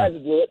 Sure, you had to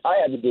do it. I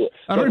had to do it.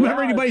 I don't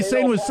remember anybody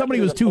saying somebody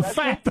was too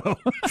fat though.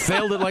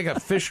 Failed it like a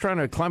fish trying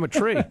to climb a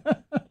tree.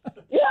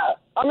 Yeah,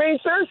 I mean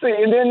seriously,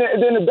 and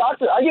then the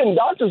doctor, I get a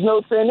doctor's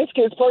note saying this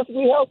kid's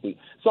perfectly healthy.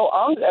 So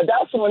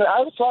that's when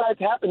I saw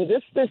that happen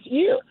this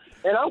year,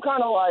 and I'm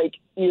kind of like,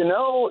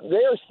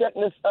 they're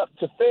setting us up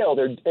to fail.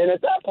 And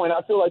at that point,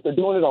 I feel like they're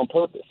doing it on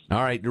purpose.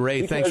 All right,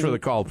 Ray, thanks for the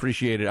call.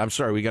 Appreciate it. I'm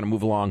sorry, we got to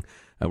move along.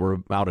 We're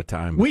out of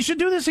time. We should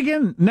do this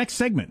again next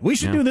segment. We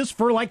should do this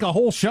for like a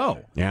whole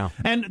show. Yeah.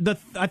 And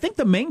I think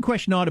the main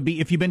question ought to be,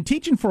 if you've been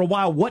teaching for a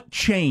while, what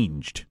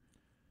changed?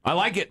 I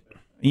like it.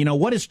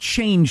 What has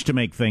changed to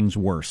make things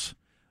worse?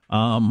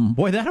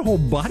 Boy, that whole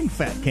body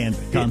fat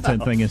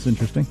content thing is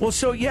interesting. Well,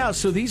 so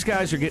these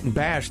guys are getting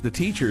bashed, the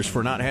teachers,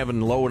 for not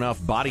having low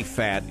enough body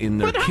fat in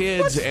their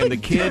kids, and the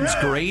kids'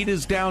 grade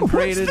is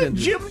downgraded. What's the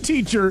gym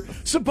teacher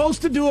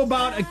supposed to do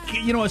about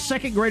a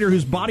second grader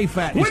whose body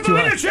fat is too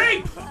high? Whip him into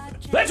shape!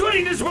 That's what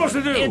he's supposed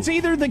to do! It's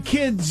either the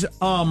kid's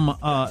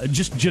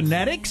just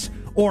genetics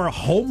or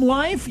home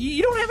life.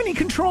 You don't have any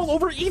control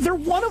over either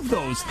one of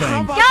those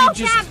things. Fat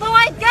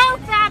boy! Go,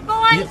 fat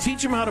boy! You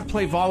teach them how to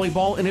play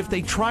volleyball, and if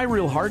they try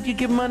real hard, you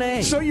give them an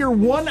A. So you're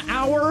 1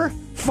 hour,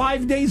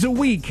 5 days a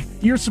week,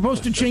 you're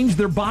supposed to change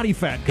their body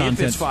fat content.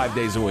 If it's 5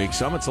 days a week.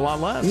 Some, it's a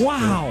lot less.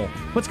 Wow.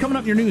 What's coming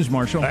up in your news,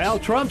 Marshall? Well,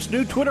 Trump's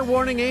new Twitter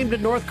warning aimed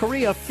at North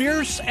Korea,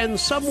 fierce and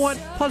somewhat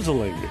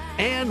puzzling.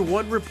 And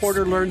one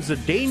reporter learns the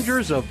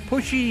dangers of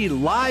pushy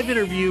live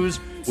interviews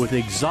with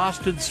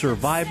exhausted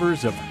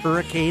survivors of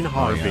Hurricane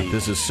Harvey. Oh, yeah.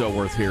 This is so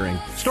worth hearing.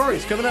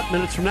 Stories coming up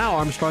minutes from now.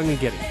 Armstrong and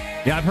Getty.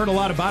 Yeah, I've heard a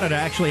lot about it. I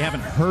actually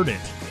haven't heard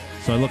it.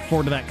 So I look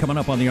forward to that coming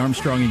up on the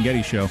Armstrong and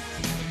Getty Show.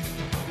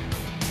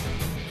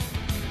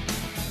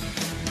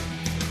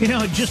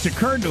 It just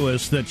occurred to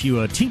us that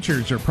you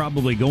teachers are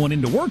probably going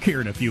into work here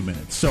in a few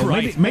minutes. So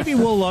right. maybe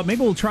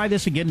we'll try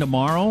this again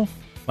tomorrow,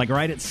 like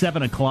right at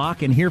 7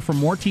 o'clock, and hear from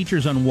more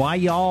teachers on why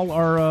y'all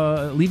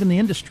are leaving the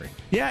industry.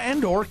 Yeah,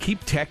 and or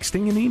keep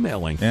texting and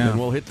emailing, and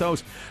we'll hit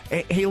those.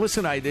 Hey,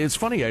 listen, it's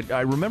funny.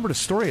 I remembered a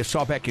story I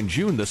saw back in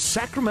June. The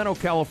Sacramento,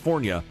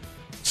 California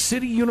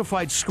City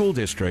Unified School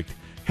District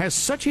has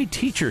such a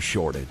teacher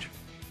shortage.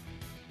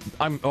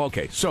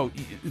 So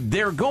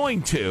they're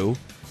going to...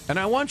 And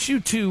I want you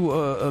to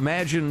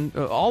imagine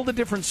all the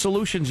different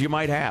solutions you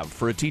might have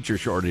for a teacher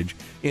shortage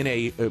in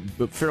a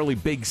fairly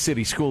big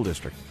city school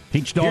district.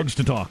 Teach dogs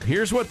to talk.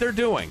 Here's what they're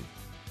doing.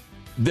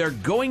 They're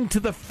going to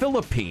the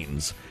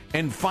Philippines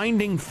and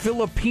finding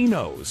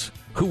Filipinos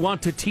who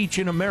want to teach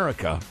in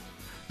America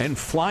and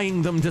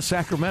flying them to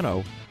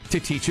Sacramento to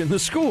teach in the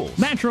schools.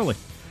 Naturally.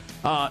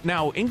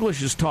 Now,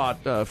 English is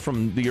taught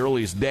from the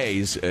earliest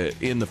days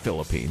in the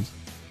Philippines.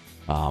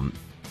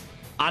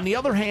 On the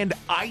other hand,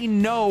 I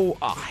know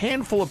a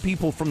handful of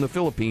people from the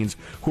Philippines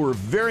who are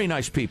very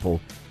nice people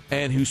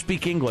and who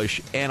speak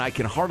English, and I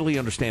can hardly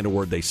understand a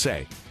word they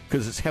say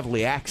because it's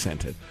heavily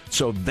accented.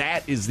 So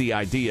that is the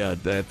idea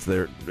that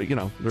they're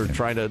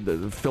trying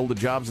to fill the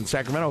jobs in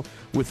Sacramento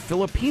with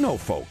Filipino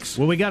folks.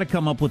 Well, we got to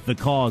come up with the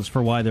cause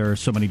for why there are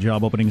so many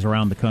job openings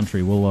around the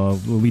country. We'll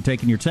be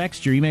taking your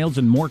texts, your emails,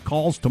 and more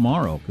calls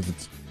tomorrow because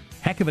it's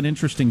a heck of an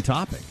interesting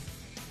topic,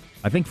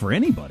 I think, for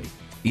anybody.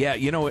 Yeah,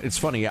 it's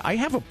funny. I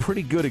have a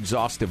pretty good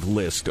exhaustive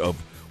list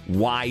of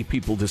why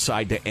people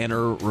decide to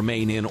enter,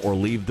 remain in, or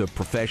leave the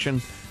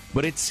profession.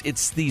 But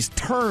it's these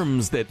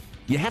terms that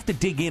you have to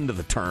dig into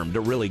the term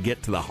to really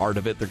get to the heart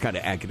of it. They're kind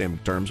of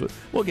academic terms.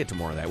 We'll get to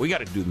more of that. We got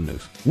to do the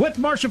news. With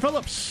Marcia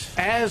Phillips.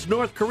 As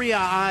North Korea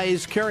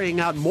eyes carrying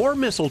out more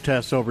missile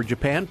tests over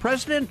Japan,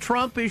 President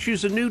Trump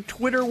issues a new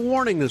Twitter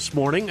warning this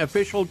morning.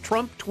 Official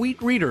Trump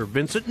tweet reader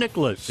Vincent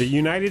Nicholas. The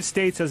United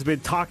States has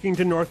been talking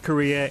to North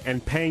Korea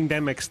and paying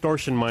them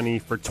extortion money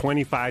for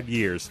 25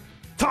 years.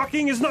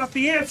 Talking is not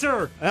the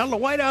answer! Well, the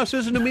White House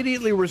isn't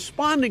immediately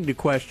responding to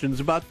questions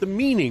about the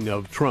meaning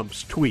of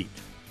Trump's tweet.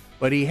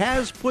 But he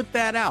has put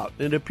that out.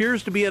 It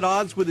appears to be at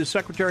odds with his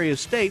Secretary of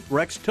State,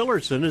 Rex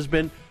Tillerson, has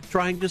been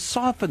trying to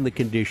soften the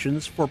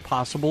conditions for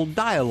possible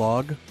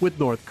dialogue with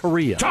North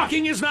Korea.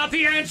 Talking is not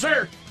the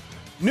answer!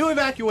 New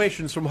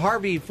evacuations from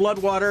Harvey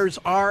floodwaters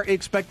are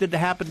expected to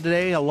happen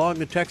today along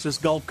the Texas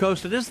Gulf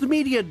Coast. And as the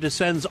media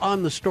descends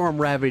on the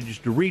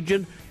storm-ravaged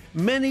region,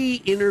 many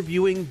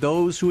interviewing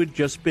those who had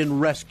just been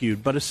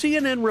rescued. But a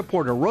CNN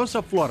reporter,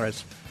 Rosa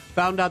Flores,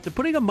 found out that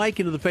putting a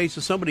mic into the face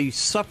of somebody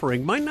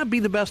suffering might not be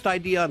the best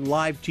idea on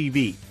live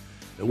TV.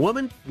 The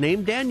woman,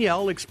 named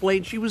Danielle,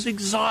 explained she was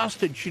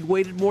exhausted. She'd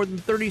waited more than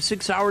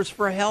 36 hours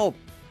for help.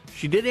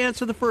 She did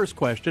answer the first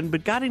question,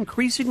 but got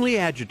increasingly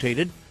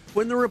agitated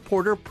when the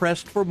reporter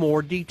pressed for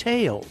more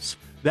details.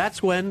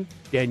 That's when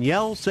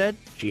Danielle said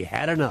she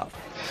had enough.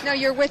 Now,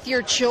 you're with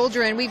your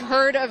children. We've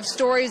heard of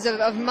stories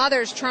of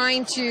mothers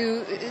trying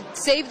to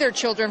save their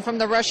children from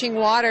the rushing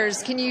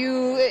waters. Can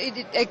you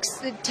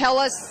tell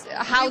us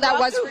how that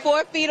was? Through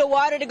 4 feet of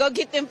water to go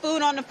get them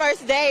food on the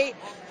first day.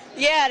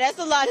 Yeah, that's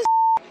a lot of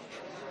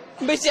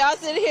But y'all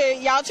sit here,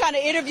 y'all trying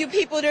to interview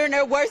people during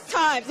their worst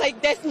times.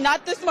 Like, that's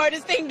not the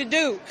smartest thing to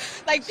do.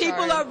 Like,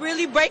 people are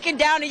really breaking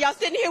down, and y'all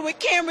sitting here with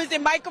cameras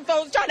and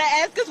microphones trying to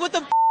ask us what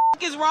the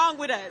is wrong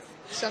with us.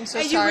 So I'm so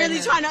and sorry, you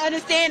really trying to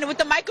understand it with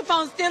the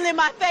microphone still in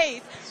my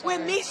face,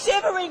 with me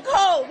shivering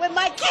cold, with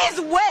my kids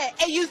wet,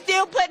 and you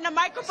still putting the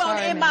microphone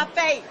in my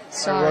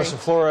face. Rosa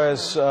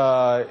Flores,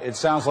 it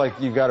sounds like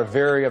you've got a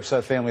very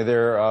upset family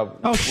there.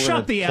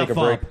 Shut the F up. Take a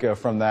break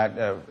from that,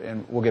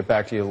 and we'll get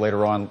back to you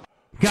later on.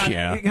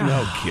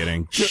 No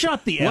kidding.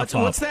 Shut the F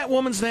up. What's that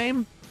woman's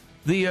name?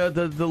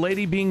 The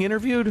lady being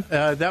interviewed?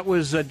 That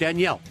was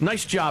Danielle.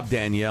 Nice job,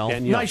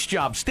 Danielle. Nice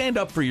job. Stand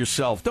up for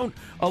yourself. Don't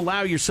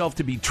allow yourself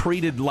to be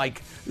treated like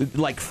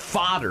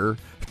fodder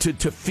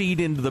to feed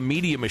into the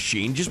media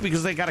machine just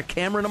because they got a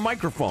camera and a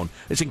microphone.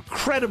 It's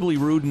incredibly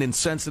rude and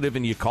insensitive,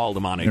 and you called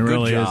them on it. It Good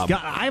really job. is.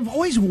 God, I've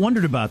always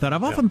wondered about that.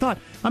 I've often thought,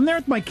 I'm there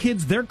with my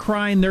kids, they're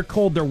crying, they're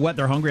cold, they're wet,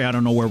 they're hungry, I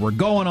don't know where we're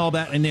going, all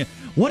that, and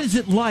what is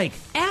it like?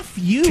 F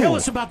you. Tell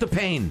us about the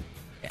pain.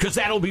 Because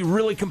that'll be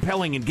really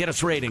compelling and get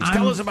us ratings.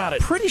 Tell us about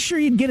it. Pretty sure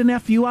you'd get an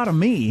FU out of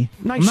me.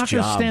 Nice I'm not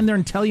going to job. stand there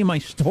and tell you my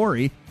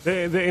story.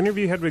 The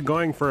interview had been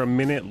going for a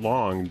minute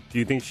long. Do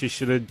you think she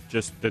should have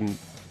just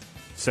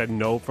said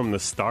no from the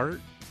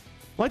start?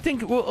 Well, I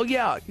think,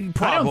 yeah,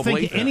 probably. I don't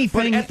think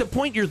anything. But at the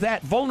point you're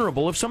that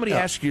vulnerable, if somebody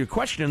asks you a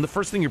question, the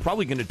first thing you're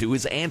probably going to do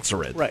is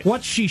answer it. Right.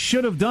 What she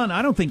should have done,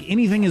 I don't think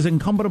anything is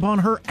incumbent upon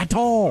her at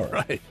all.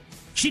 Right.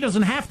 She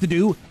doesn't have to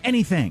do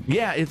anything.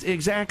 Yeah,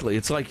 exactly.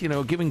 It's like,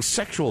 giving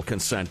sexual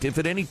consent. If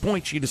at any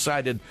point she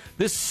decided,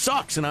 this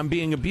sucks and I'm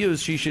being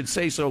abused, she should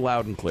say so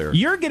loud and clear.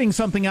 You're getting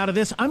something out of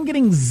this. I'm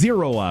getting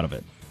zero out of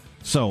it.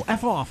 So,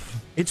 F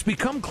off. It's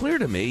become clear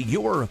to me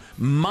you're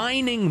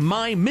mining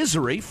my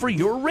misery for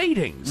your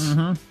ratings.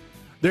 Mm-hmm.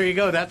 There you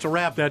go. That's a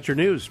wrap. That's your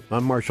news.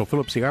 I'm Marshall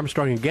Phillips, the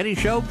Armstrong and Getty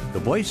Show, the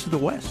voice of the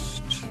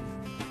West.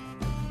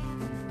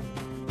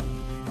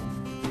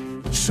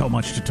 So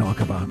much to talk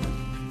about.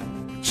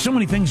 So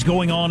many things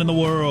going on in the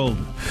world.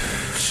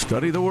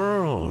 Study the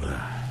world.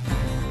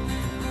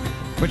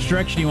 Which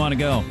direction do you want to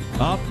go?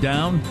 Up,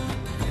 down?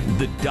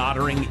 The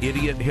doddering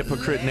idiot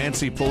hypocrite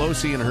Nancy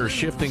Pelosi and her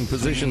shifting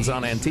positions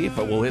on Antifa.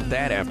 We'll hit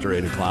that after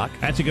 8 o'clock.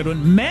 That's a good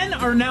one. Men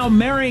are now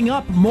marrying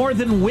up more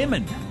than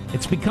women.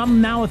 It's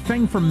become now a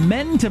thing for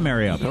men to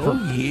marry up.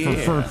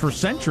 For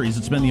centuries,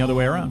 it's been the other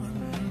way around.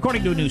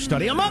 According to a new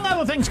study, among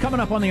other things, coming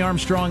up on the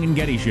Armstrong and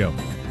Getty Show.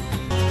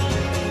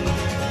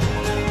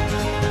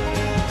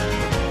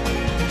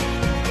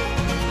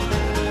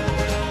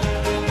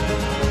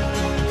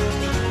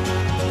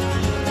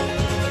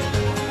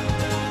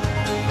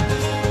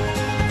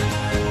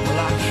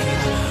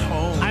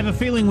 I have a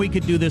feeling we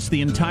could do this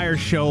the entire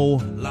show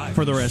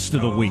for the rest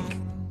of the week.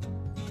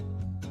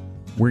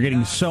 We're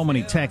getting so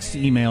many text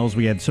emails.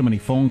 We had so many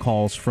phone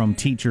calls from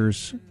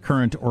teachers,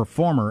 current or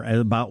former,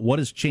 about what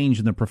has changed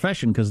in the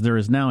profession because there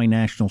is now a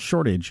national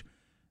shortage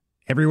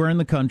everywhere in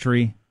the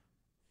country,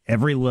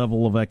 every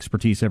level of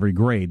expertise, every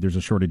grade, there's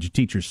a shortage of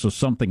teachers, so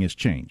something has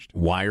changed.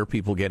 Why are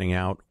people getting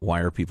out? Why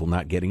are people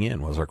not getting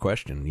in was our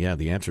question. Yeah,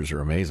 the answers are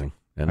amazing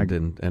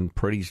and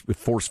pretty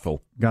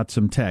forceful. Got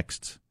some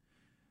texts.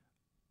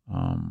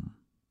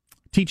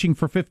 Teaching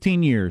for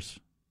 15 years.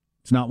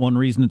 It's not one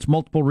reason, it's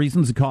multiple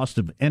reasons. The cost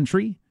of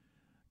entry,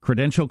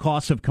 credential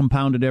costs have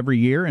compounded every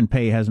year, and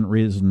pay hasn't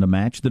risen to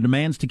match. The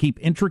demands to keep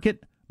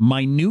intricate,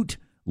 minute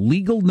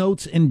legal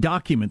notes and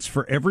documents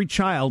for every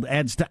child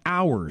adds to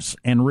hours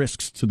and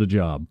risks to the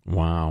job.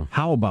 Wow.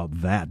 How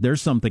about that?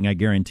 There's something I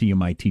guarantee you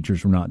my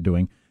teachers are not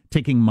doing.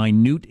 Taking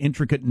minute,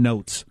 intricate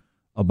notes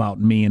about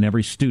me and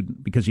every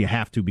student because you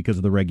have to because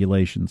of the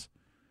regulations,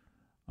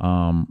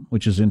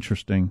 which is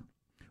interesting.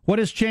 What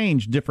has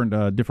changed?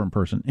 Different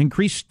person.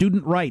 Increased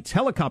student rights,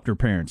 helicopter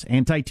parents,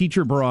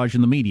 anti-teacher barrage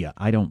in the media.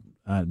 I don't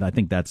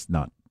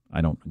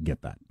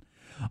get that.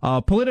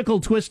 Political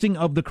twisting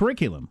of the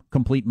curriculum,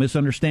 complete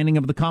misunderstanding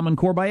of the Common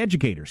Core by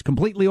educators,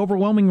 completely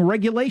overwhelming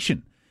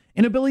regulation,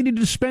 inability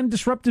to suspend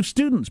disruptive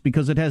students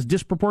because it has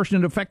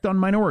disproportionate effect on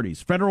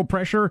minorities, federal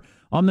pressure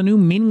on the new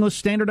meaningless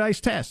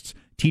standardized tests,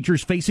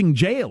 teachers facing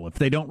jail if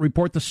they don't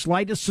report the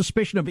slightest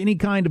suspicion of any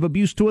kind of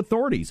abuse to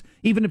authorities,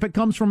 even if it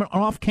comes from an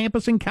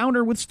off-campus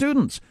encounter with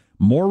students.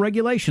 More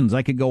regulations.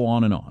 I could go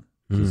on and on,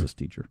 says this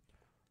teacher.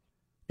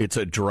 It's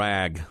a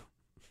drag.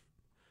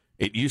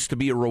 It used to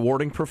be a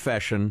rewarding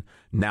profession.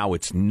 Now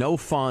it's no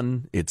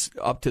fun. It's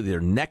up to their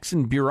necks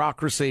in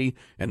bureaucracy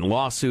and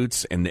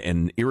lawsuits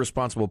and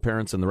irresponsible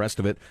parents and the rest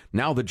of it.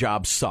 Now the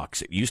job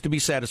sucks. It used to be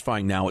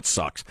satisfying. Now it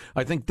sucks.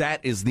 I think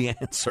that is the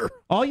answer.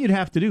 All you'd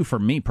have to do, for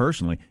me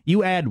personally,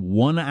 you add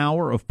 1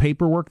 hour of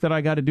paperwork that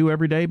I got to do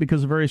every day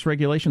because of various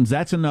regulations.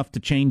 That's enough to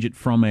change it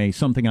from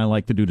something I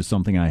like to do to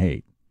something I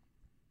hate.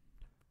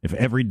 If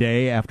every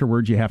day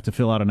afterwards you have to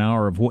fill out an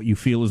hour of what you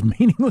feel is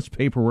meaningless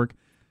paperwork,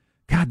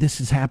 God,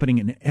 this is happening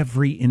in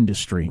every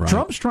industry. Right.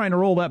 Trump's trying to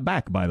roll that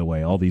back, by the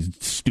way, all these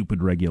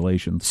stupid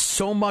regulations.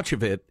 So much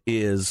of it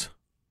has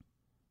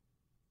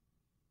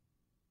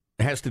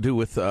to do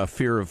with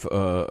fear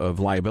of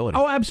liability.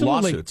 Oh,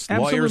 absolutely. Lawsuits,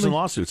 absolutely. Lawyers and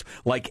lawsuits,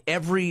 like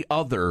every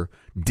other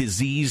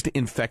diseased,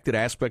 infected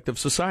aspect of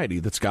society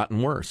that's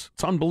gotten worse.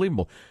 It's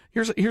unbelievable.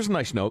 Here's a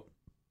nice note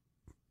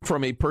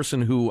from a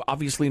person who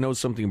obviously knows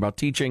something about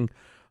teaching,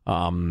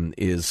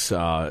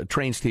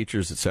 trains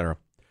teachers, etc.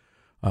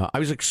 I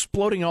was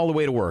exploding all the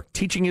way to work.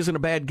 Teaching isn't a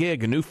bad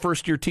gig. A new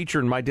first-year teacher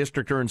in my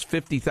district earns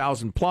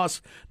 $50,000 plus.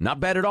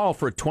 Not bad at all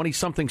for a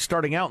 20-something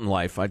starting out in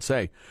life, I'd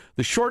say.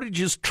 The shortage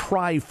is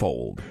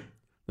trifold.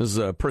 This is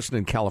a person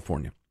in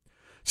California.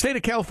 State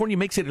of California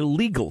makes it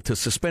illegal to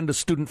suspend a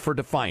student for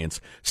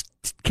defiance.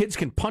 Kids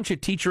can punch a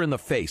teacher in the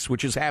face,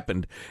 which has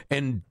happened,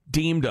 and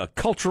deemed a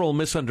cultural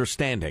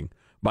misunderstanding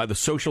by the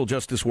social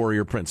justice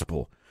warrior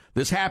principle.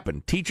 This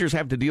happened. Teachers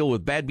have to deal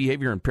with bad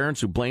behavior and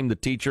parents who blame the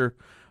teacher.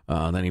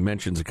 Then he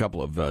mentions a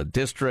couple of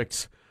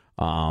districts.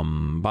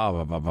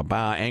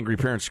 Angry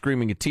parents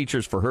screaming at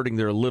teachers for hurting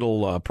their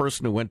little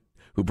person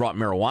who brought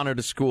marijuana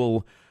to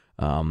school.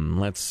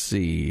 Let's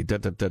see.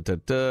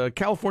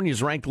 California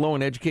is ranked low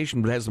in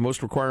education, but has the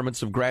most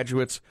requirements of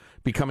graduates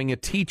becoming a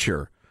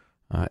teacher,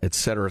 et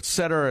cetera, et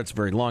cetera. It's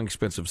very long,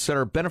 expensive, et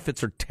cetera.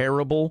 Benefits are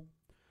terrible,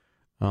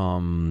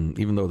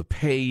 even though the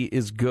pay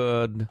is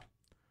good.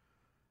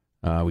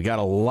 We got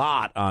a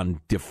lot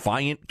on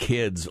defiant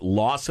kids,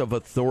 loss of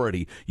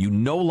authority. You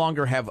no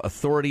longer have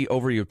authority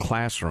over your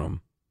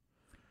classroom.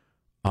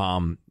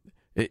 And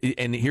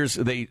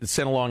they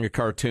sent along a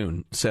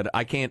cartoon, said,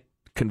 I can't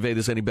convey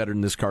this any better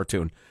than this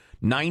cartoon.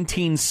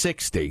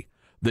 1960,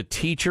 the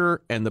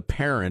teacher and the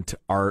parent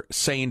are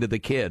saying to the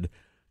kid,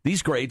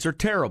 these grades are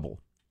terrible.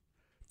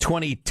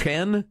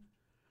 2010,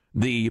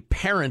 the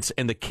parents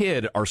and the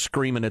kid are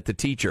screaming at the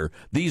teacher,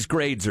 these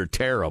grades are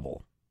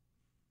terrible.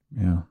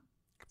 Yeah.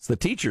 It's the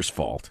teacher's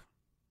fault.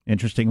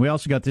 Interesting. We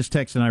also got this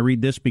text, and I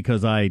read this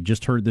because I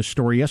just heard this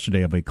story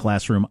yesterday of a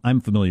classroom I'm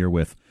familiar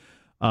with.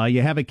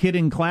 You have a kid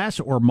in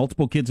class or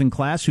multiple kids in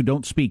class who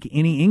don't speak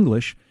any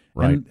English.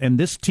 Right. And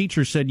this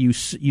teacher said you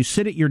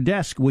sit at your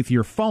desk with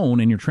your phone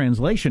and your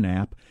translation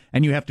app,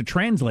 and you have to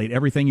translate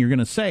everything you're going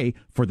to say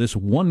for this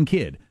one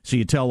kid. So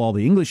you tell all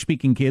the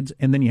English-speaking kids,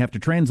 and then you have to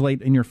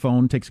translate in your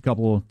phone. Takes a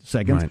couple of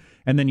seconds. Right.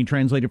 And then you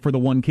translate it for the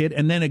one kid.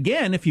 And then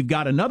again, if you've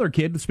got another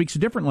kid that speaks a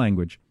different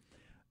language.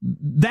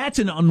 That's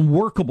an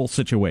unworkable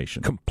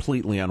situation.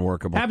 Completely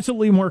unworkable.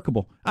 Absolutely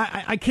unworkable.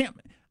 I can't.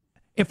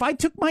 If I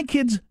took my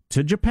kids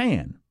to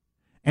Japan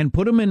and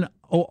put them in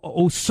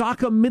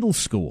Osaka Middle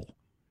School,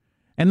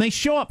 and they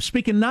show up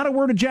speaking not a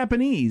word of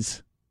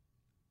Japanese,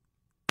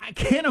 I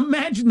can't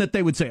imagine that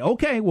they would say,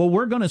 okay, well,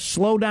 we're going to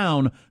slow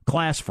down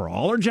class for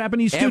all our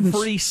Japanese students.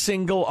 Every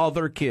single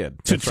other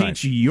kid. To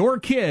teach your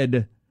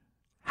kid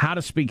how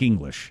to speak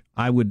English.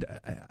 I would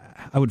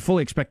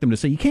fully expect them to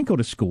say, you can't go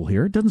to school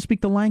here. It doesn't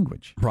speak the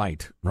language.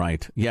 Right.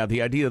 Yeah,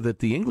 the idea that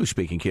the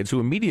English-speaking kids who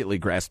immediately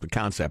grasp the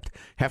concept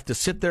have to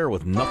sit there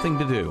with nothing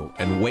to do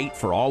and wait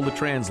for all the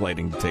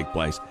translating to take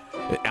place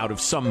out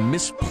of some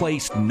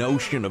misplaced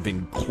notion of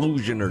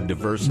inclusion or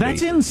diversity.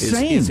 That's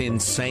insane. Is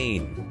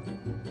insane.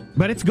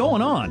 But it's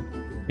going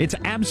on. It's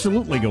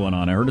absolutely going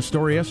on. I heard a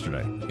story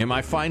yesterday. Am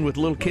I fine with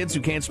little kids who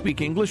can't speak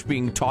English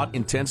being taught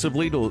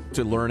intensively to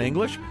learn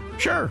English?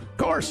 Sure, of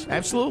course,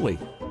 absolutely.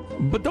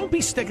 But don't be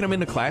sticking them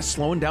into class,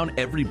 slowing down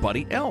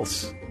everybody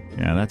else.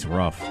 Yeah, that's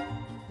rough.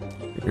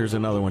 Here's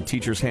another one.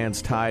 Teachers'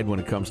 hands tied when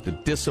it comes to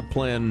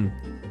discipline.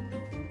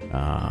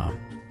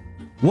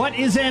 What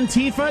is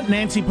Antifa?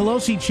 Nancy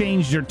Pelosi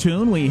changed her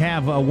tune. We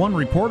have one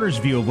reporter's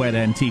view of what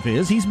Antifa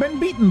is. He's been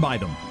beaten by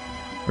them.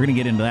 We're going to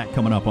get into that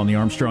coming up on the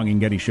Armstrong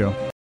and Getty Show.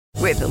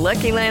 With the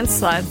Lucky Land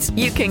Slots,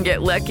 you can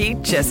get lucky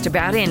just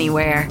about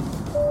anywhere.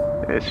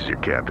 This is your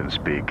captain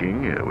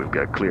speaking. We've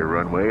got clear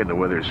runway and the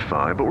weather's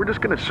fine, but we're just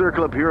going to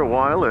circle up here a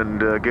while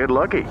and get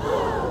lucky.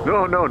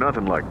 No,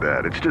 nothing like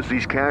that. It's just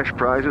these cash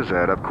prizes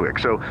add up quick.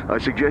 So I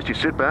suggest you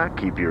sit back,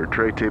 keep your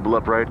tray table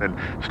upright, and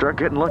start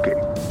getting lucky.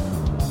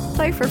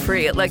 Play for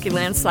free at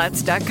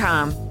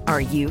LuckyLandSlots.com.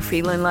 Are you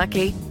feeling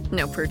lucky?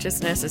 No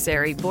purchase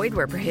necessary. Void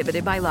where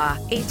prohibited by law.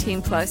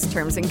 18+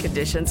 terms and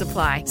conditions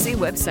apply. See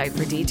website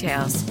for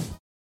details.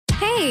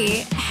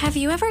 Hey, have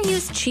you ever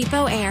used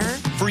Cheapo Air?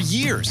 For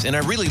years, and I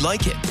really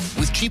like it.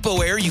 With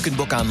Cheapo Air, you can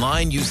book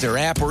online, use their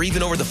app, or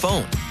even over the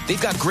phone.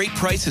 They've got great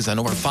prices on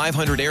over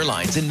 500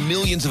 airlines and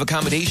millions of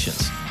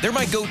accommodations. They're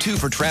my go-to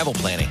for travel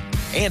planning.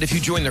 And if you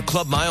join their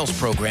Club Miles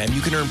program,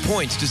 you can earn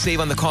points to save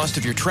on the cost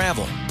of your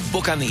travel.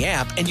 Book on the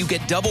app, and you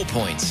get double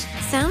points.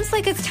 Sounds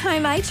like it's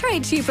time I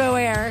tried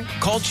Cheapo Air.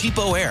 Call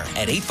Cheapo Air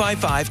at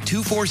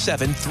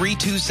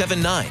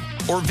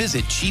 855-247-3279 or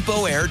visit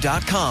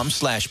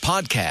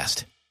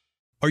cheapoair.com/podcast.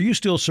 Are you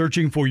still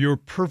searching for your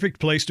perfect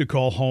place to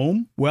call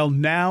home? Well,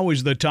 now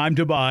is the time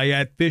to buy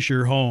at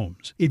Fisher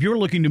Homes. If you're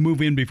looking to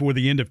move in before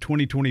the end of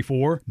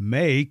 2024,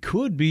 May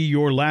could be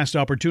your last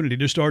opportunity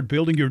to start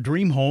building your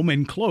dream home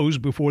and close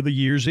before the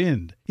year's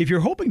end. If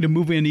you're hoping to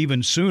move in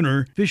even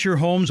sooner, Fisher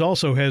Homes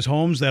also has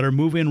homes that are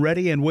move-in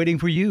ready and waiting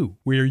for you,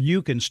 where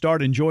you can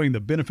start enjoying the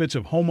benefits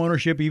of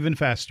homeownership even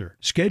faster.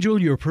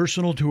 Schedule your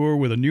personal tour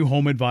with a new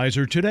home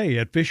advisor today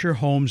at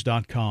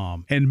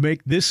FisherHomes.com and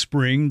make this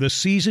spring the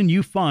season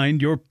you find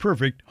your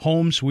perfect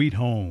home sweet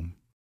home.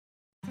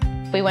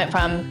 We went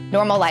from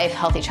normal life,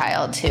 healthy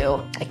child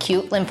to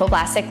acute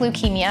lymphoblastic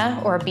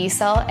leukemia, or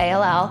B-cell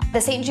ALL.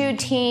 The St. Jude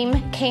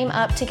team came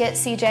up to get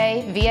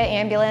CJ via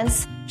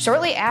ambulance.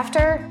 Shortly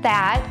after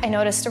that, I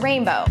noticed a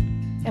rainbow.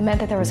 It meant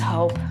that there was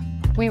hope.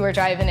 We were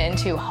driving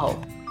into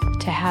hope.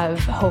 To have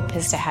hope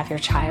is to have your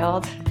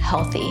child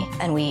healthy,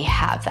 and we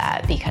have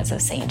that because of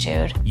St.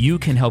 Jude. You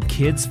can help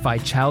kids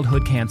fight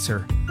childhood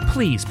cancer.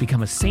 Please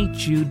become a St.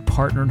 Jude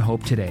Partner in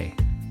Hope today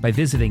by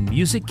visiting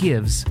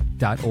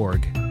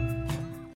musicgives.org.